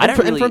 yeah. And don't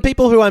really... from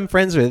people who I'm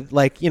friends with,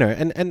 like, you know,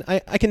 and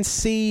I can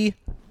see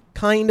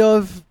kind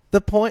of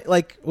the point,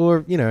 like,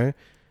 or, you know,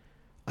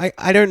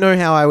 I don't know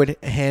how I would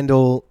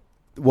handle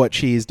what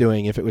she is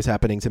doing if it was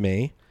happening to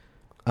me.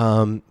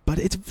 But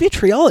it's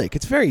vitriolic.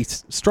 It's very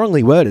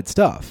strongly worded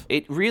stuff.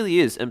 It really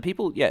is. And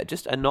people,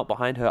 just are not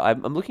behind her.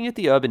 I'm looking at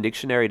the Urban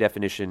Dictionary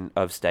definition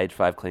of Stage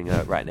 5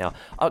 clinger right now.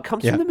 It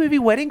comes from the movie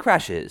Wedding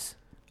Crashers.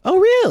 Oh,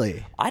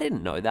 really? I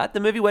didn't know that. The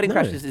movie Wedding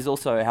Crashers is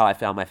also how I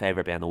found my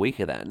favourite band, The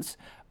Weakerthans,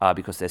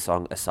 because their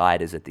song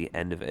Aside is at the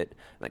end of it.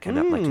 That came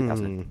out in like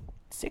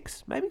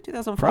 2006, maybe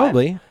 2005.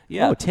 Probably.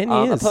 Yeah. Oh, 10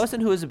 years. A person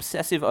who is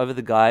obsessive over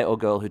the guy or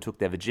girl who took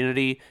their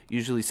virginity,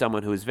 usually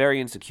someone who is very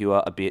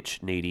insecure, a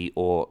bitch, needy,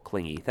 or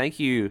clingy. Thank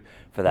you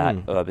for that,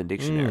 Urban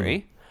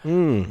Dictionary.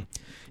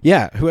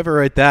 Yeah, whoever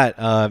wrote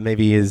that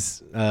maybe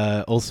is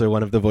also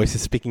one of the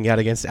voices speaking out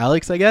against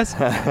Alex, I guess.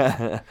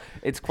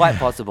 It's quite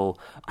possible.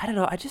 I don't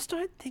know. I just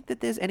don't think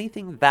that there's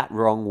anything that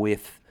wrong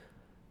with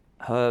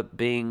her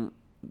being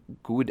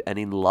good and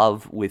in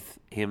love with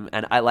him.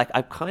 And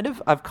I've kind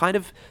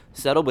of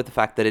settled with the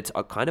fact that it's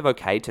kind of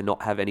okay to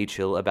not have any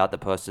chill about the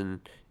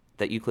person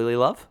that you clearly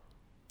love.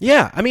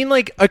 Yeah, I mean,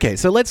 like, okay,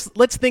 so let's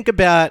think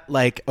about,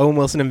 like, Owen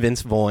Wilson and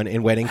Vince Vaughn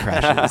in Wedding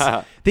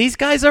Crashers. These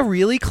guys are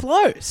really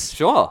close.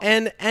 Sure.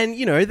 And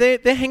you know,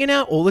 they're hanging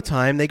out all the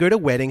time. They go to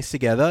weddings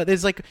together.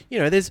 There's, like, you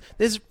know,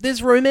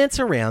 there's romance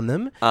around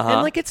them.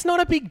 And, like, it's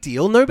not a big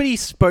deal. Nobody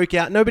spoke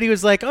out. Nobody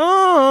was like,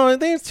 oh,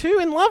 they're too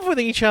in love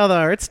with each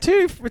other. It's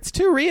too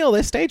real.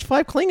 They're Stage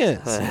 5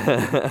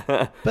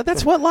 clingers. But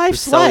that's what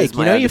life's like.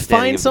 You know, you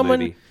find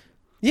someone...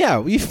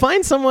 Yeah, you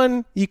find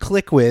someone you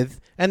click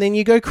with, and then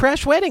you go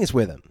crash weddings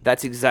with them.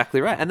 That's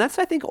exactly right. And that's,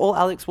 I think, all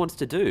Alex wants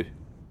to do.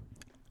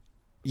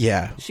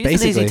 Yeah, She's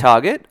an easy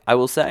target, I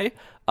will say.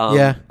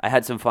 Yeah. I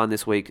had some fun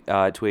this week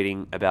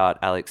tweeting about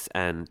Alex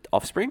and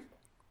Offspring.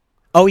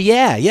 Oh,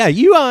 yeah.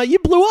 You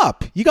blew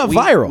up. You got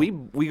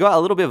viral. We got a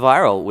little bit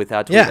viral with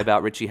our tweet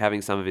about Richie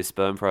having some of his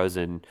sperm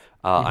frozen.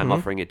 I'm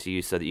offering it to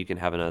you so that you can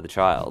have another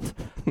child,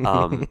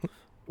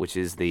 which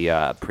is the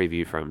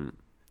preview from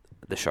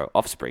the show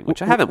Offspring,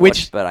 which I haven't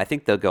watched, but I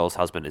think the girl's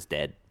husband is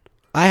dead.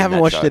 I haven't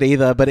watched it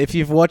either, but if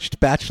you've watched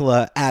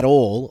Bachelor at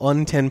all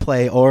on 10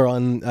 Play or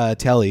on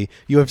telly,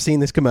 you have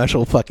seen this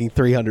commercial fucking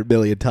 300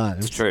 billion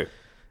times. It's true.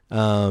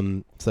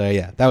 So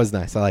yeah, that was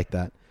nice. I like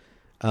that.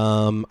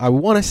 I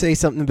want to say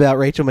something about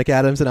Rachel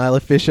McAdams and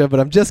Isla Fisher, but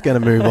I'm just going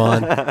to move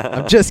on.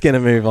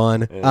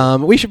 Yeah.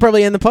 We should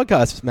probably end the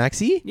podcast,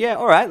 Maxie. Yeah,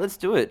 all right, let's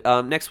do it.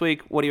 Next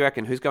week, what do you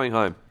reckon? Who's going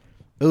home?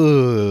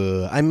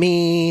 I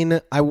mean,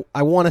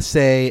 I want to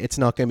say it's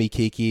not going to be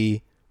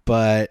Kiki,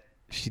 but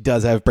she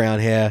does have brown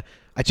hair.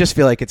 I just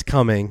feel like it's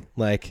coming.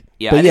 Like,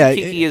 yeah, I think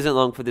Kiki isn't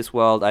long for this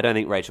world. I don't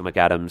think Rachel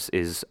McAdams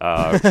is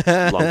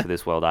long for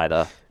this world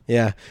either.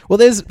 Yeah. Well,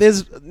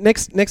 there's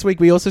next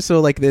week we also saw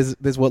like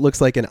there's what looks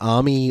like an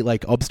army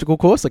like obstacle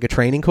course, like a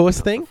training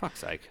course thing. For fuck's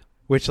sake.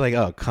 Which like,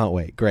 oh, can't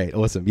wait. Great.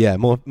 Awesome. Yeah,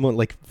 more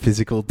like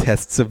physical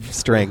tests of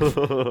strength.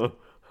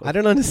 I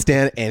don't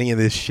understand any of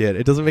this shit.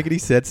 It doesn't make any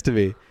sense to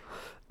me.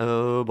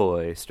 Oh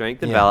boy,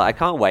 strength and valor. I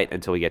can't wait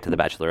until we get to the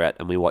Bachelorette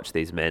and we watch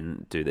these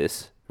men do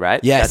this, right?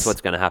 Yes. That's what's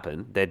going to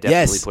happen. They're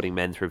definitely putting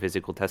men through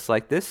physical tests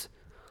like this.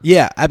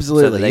 Yeah,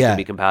 absolutely. So that they can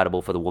be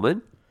compatible for the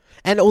woman.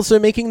 And also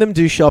making them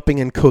do shopping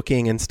and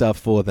cooking and stuff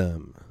for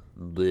them.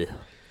 Blech.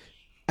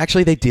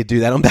 Actually, they did do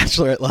that on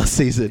Bachelorette last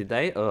season. Did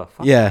they? Oh,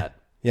 fuck yeah. that.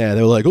 Yeah,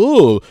 they were like,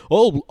 oh,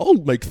 I'll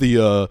make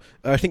the,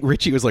 I think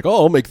Richie was like,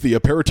 oh, I'll make the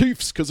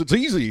aperitifs because it's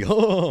easy.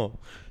 Oh,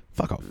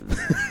 fuck off.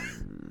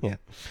 Yeah.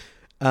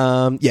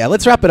 Yeah,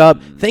 let's wrap it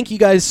up. Thank you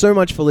guys so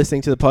much for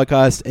listening to the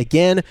podcast.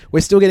 Again,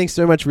 we're still getting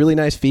so much really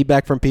nice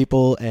feedback from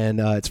people, and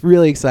it's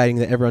really exciting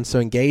that everyone's so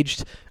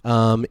engaged.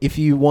 If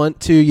you want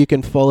to, you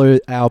can follow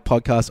our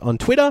podcast on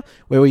Twitter,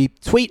 where we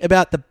tweet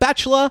about The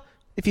Bachelor.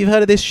 If you've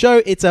heard of this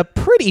show, it's a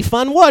pretty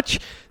fun watch.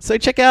 So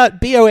check out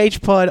BOH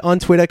Pod on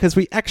Twitter, because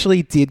we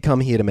actually did come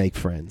here to make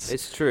friends.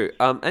 It's true.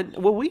 And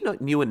were we not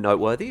new and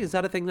noteworthy? Is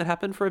that a thing that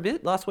happened for a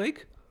bit last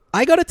week?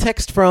 I got a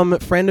text from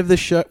a friend of the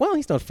show. Well,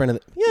 he's not a friend of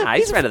the... Yeah,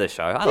 he's a friend of the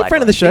show. I like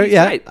friend of the show,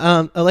 yeah. Great.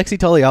 Alexi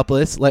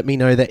Toliopoulos let me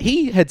know that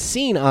he had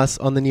seen us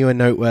on the new and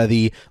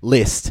noteworthy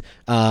list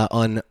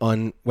on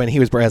when he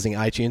was browsing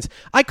iTunes.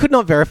 I could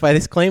not verify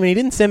this claim, and he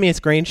didn't send me a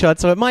screenshot,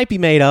 so it might be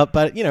made up,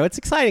 but, you know, it's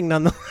exciting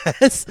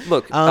nonetheless.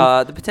 Look,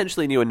 the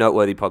potentially new and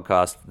noteworthy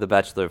podcast, The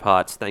Bachelor of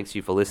Hearts, thanks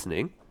you for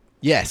listening.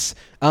 Yes.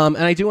 And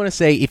I do want to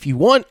say, if you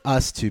want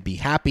us to be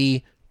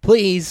happy,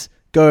 please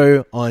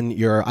go on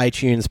your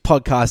iTunes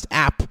podcast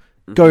app,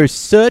 go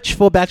search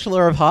for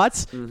Bachelor of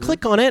Hearts,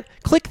 click on it,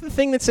 click the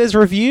thing that says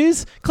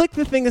reviews, click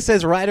the thing that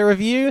says write a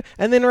review,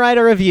 and then write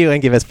a review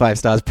and give us 5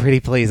 stars. Pretty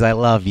please, I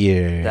love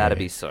you. That'd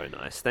be so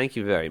nice. Thank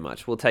you very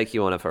much. We'll take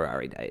you on a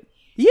Ferrari date.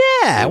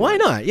 Yeah, why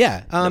not?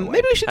 Yeah.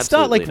 Maybe we should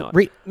start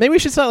maybe we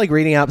should start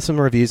reading out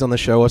some reviews on the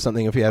show or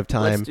something if we have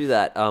time. Let's do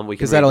that.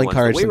 Because that'll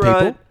encourage some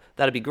people.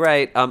 That'd be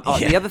great.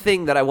 The other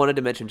thing that I wanted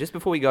to mention just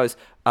before we go is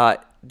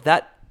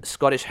that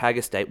Scottish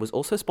haggis date was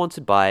also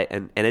sponsored by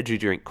an energy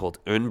drink called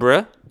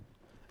Urnbra.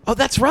 Oh,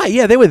 that's right.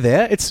 Yeah, they were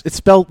there. It's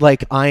spelled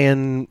like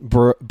Iron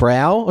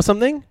Brow or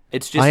something.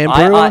 It's just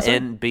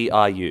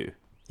IRNBRU.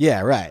 Yeah,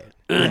 right.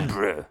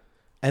 Urnbra.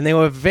 And they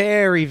were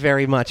very,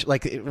 very much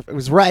like it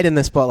was right in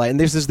the spotlight. And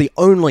this is the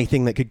only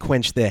thing that could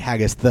quench their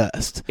haggis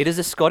thirst. It is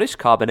a Scottish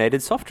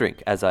carbonated soft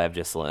drink, as I have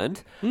just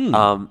learned.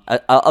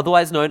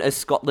 Otherwise known as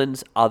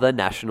Scotland's other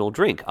national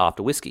drink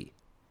after whiskey.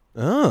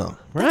 Oh,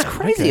 right. That's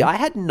crazy. Okay. I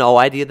had no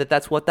idea that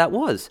that's what that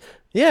was.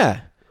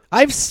 Yeah.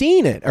 I've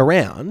seen it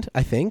around,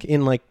 I think,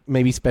 in like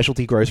maybe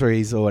specialty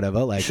groceries or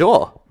whatever. Like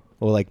Sure.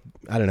 Or like,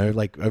 I don't know,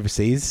 like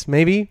overseas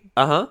maybe.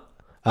 Uh-huh.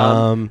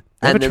 Never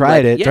And then,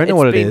 tried it. Don't know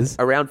what it been is.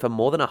 Around for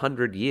more than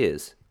 100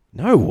 years.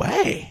 No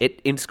way.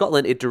 In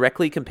Scotland, it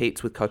directly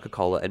competes with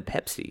Coca-Cola and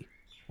Pepsi.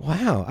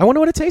 Wow. I wonder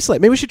what it tastes like.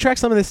 Maybe we should track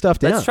some of this stuff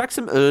down. Let's track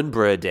some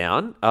Ernbrew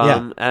down,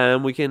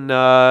 and we can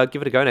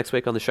give it a go next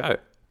week on the show.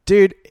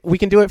 Dude, we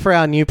can do it for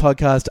our new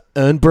podcast,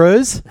 Earn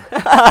Bros,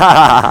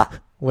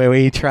 where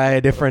we try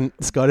a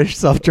different Scottish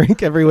soft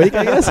drink every week,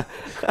 I guess.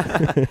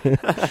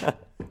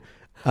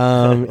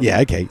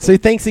 Okay. So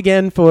thanks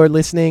again for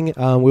listening.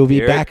 We'll be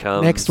Here it back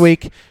comes. next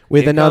week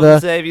with Here another...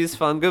 comes Xavier's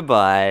fun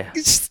goodbye.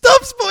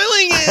 Stop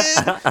spoiling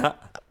it!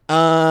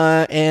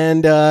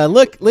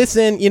 Look,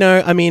 listen,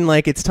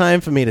 it's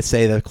time for me to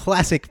say the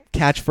classic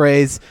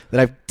catchphrase that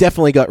I've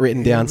definitely got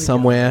written down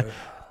somewhere.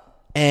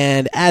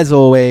 And as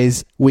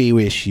always, we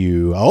wish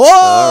you all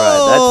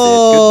right, that's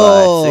it.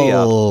 Goodbye. See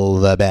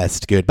ya. The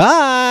best.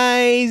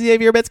 Goodbye.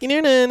 Xavier Betsky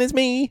Noonan is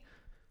me.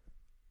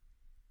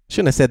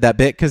 Shouldn't have said that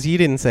bit because you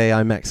didn't say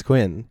I'm Max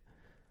Quinn.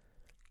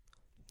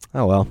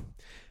 Oh well.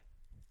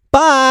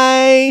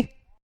 Bye.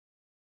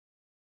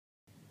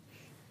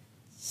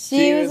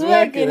 She was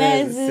working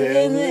as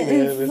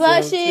a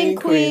Flushing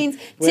Queens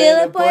till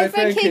her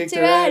boyfriend kicked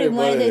her out in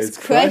one of those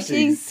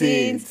crushing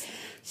scenes.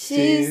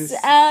 She's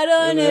out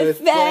on her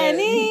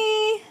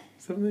fanny.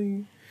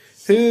 Something.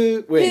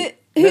 Who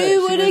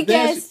would have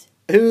guessed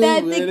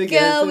that the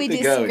girl we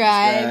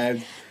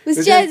described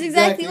was just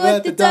exactly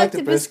what the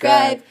doctor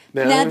prescribed?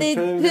 Now they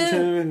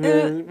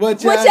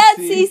watch out,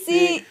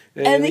 CC,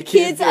 and the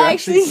kids are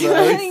actually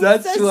smiling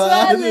such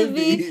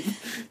swallowly.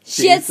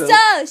 She had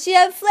style, she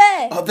had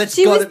flair. Oh, that's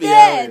she gotta was be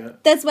there. Aria.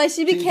 That's why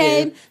she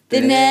became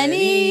the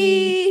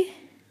nanny.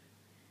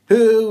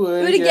 Who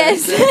would Would have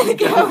guessed that the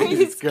girl we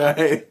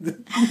described?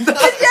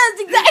 That's just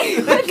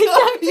exactly what the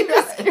doctor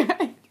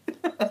prescribed.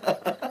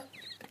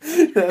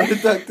 Now the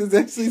doctor's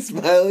actually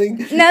smiling.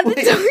 Now the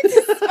doctor's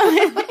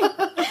smiling.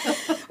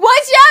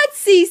 Watch out,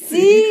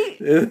 CC!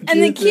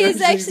 And the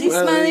kid's actually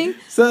smiling.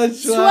 Such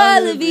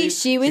Swallowly,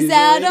 she was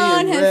out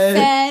on her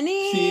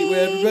fanny.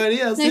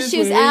 Everybody else No, is she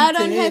was wearing out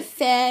on tan. her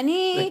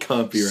fanny. That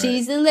can't be right.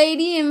 She's a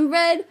lady in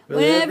red when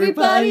Well,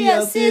 everybody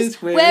else is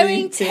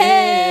wearing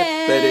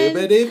tan.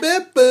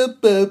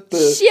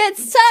 She had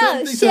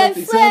style, she had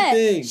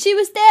flair. She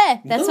was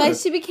there. That's why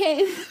she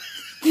became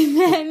the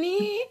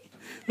nanny.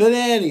 The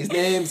nanny's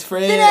name's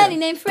Fran. The nanny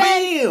named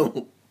Fran.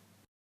 Bam!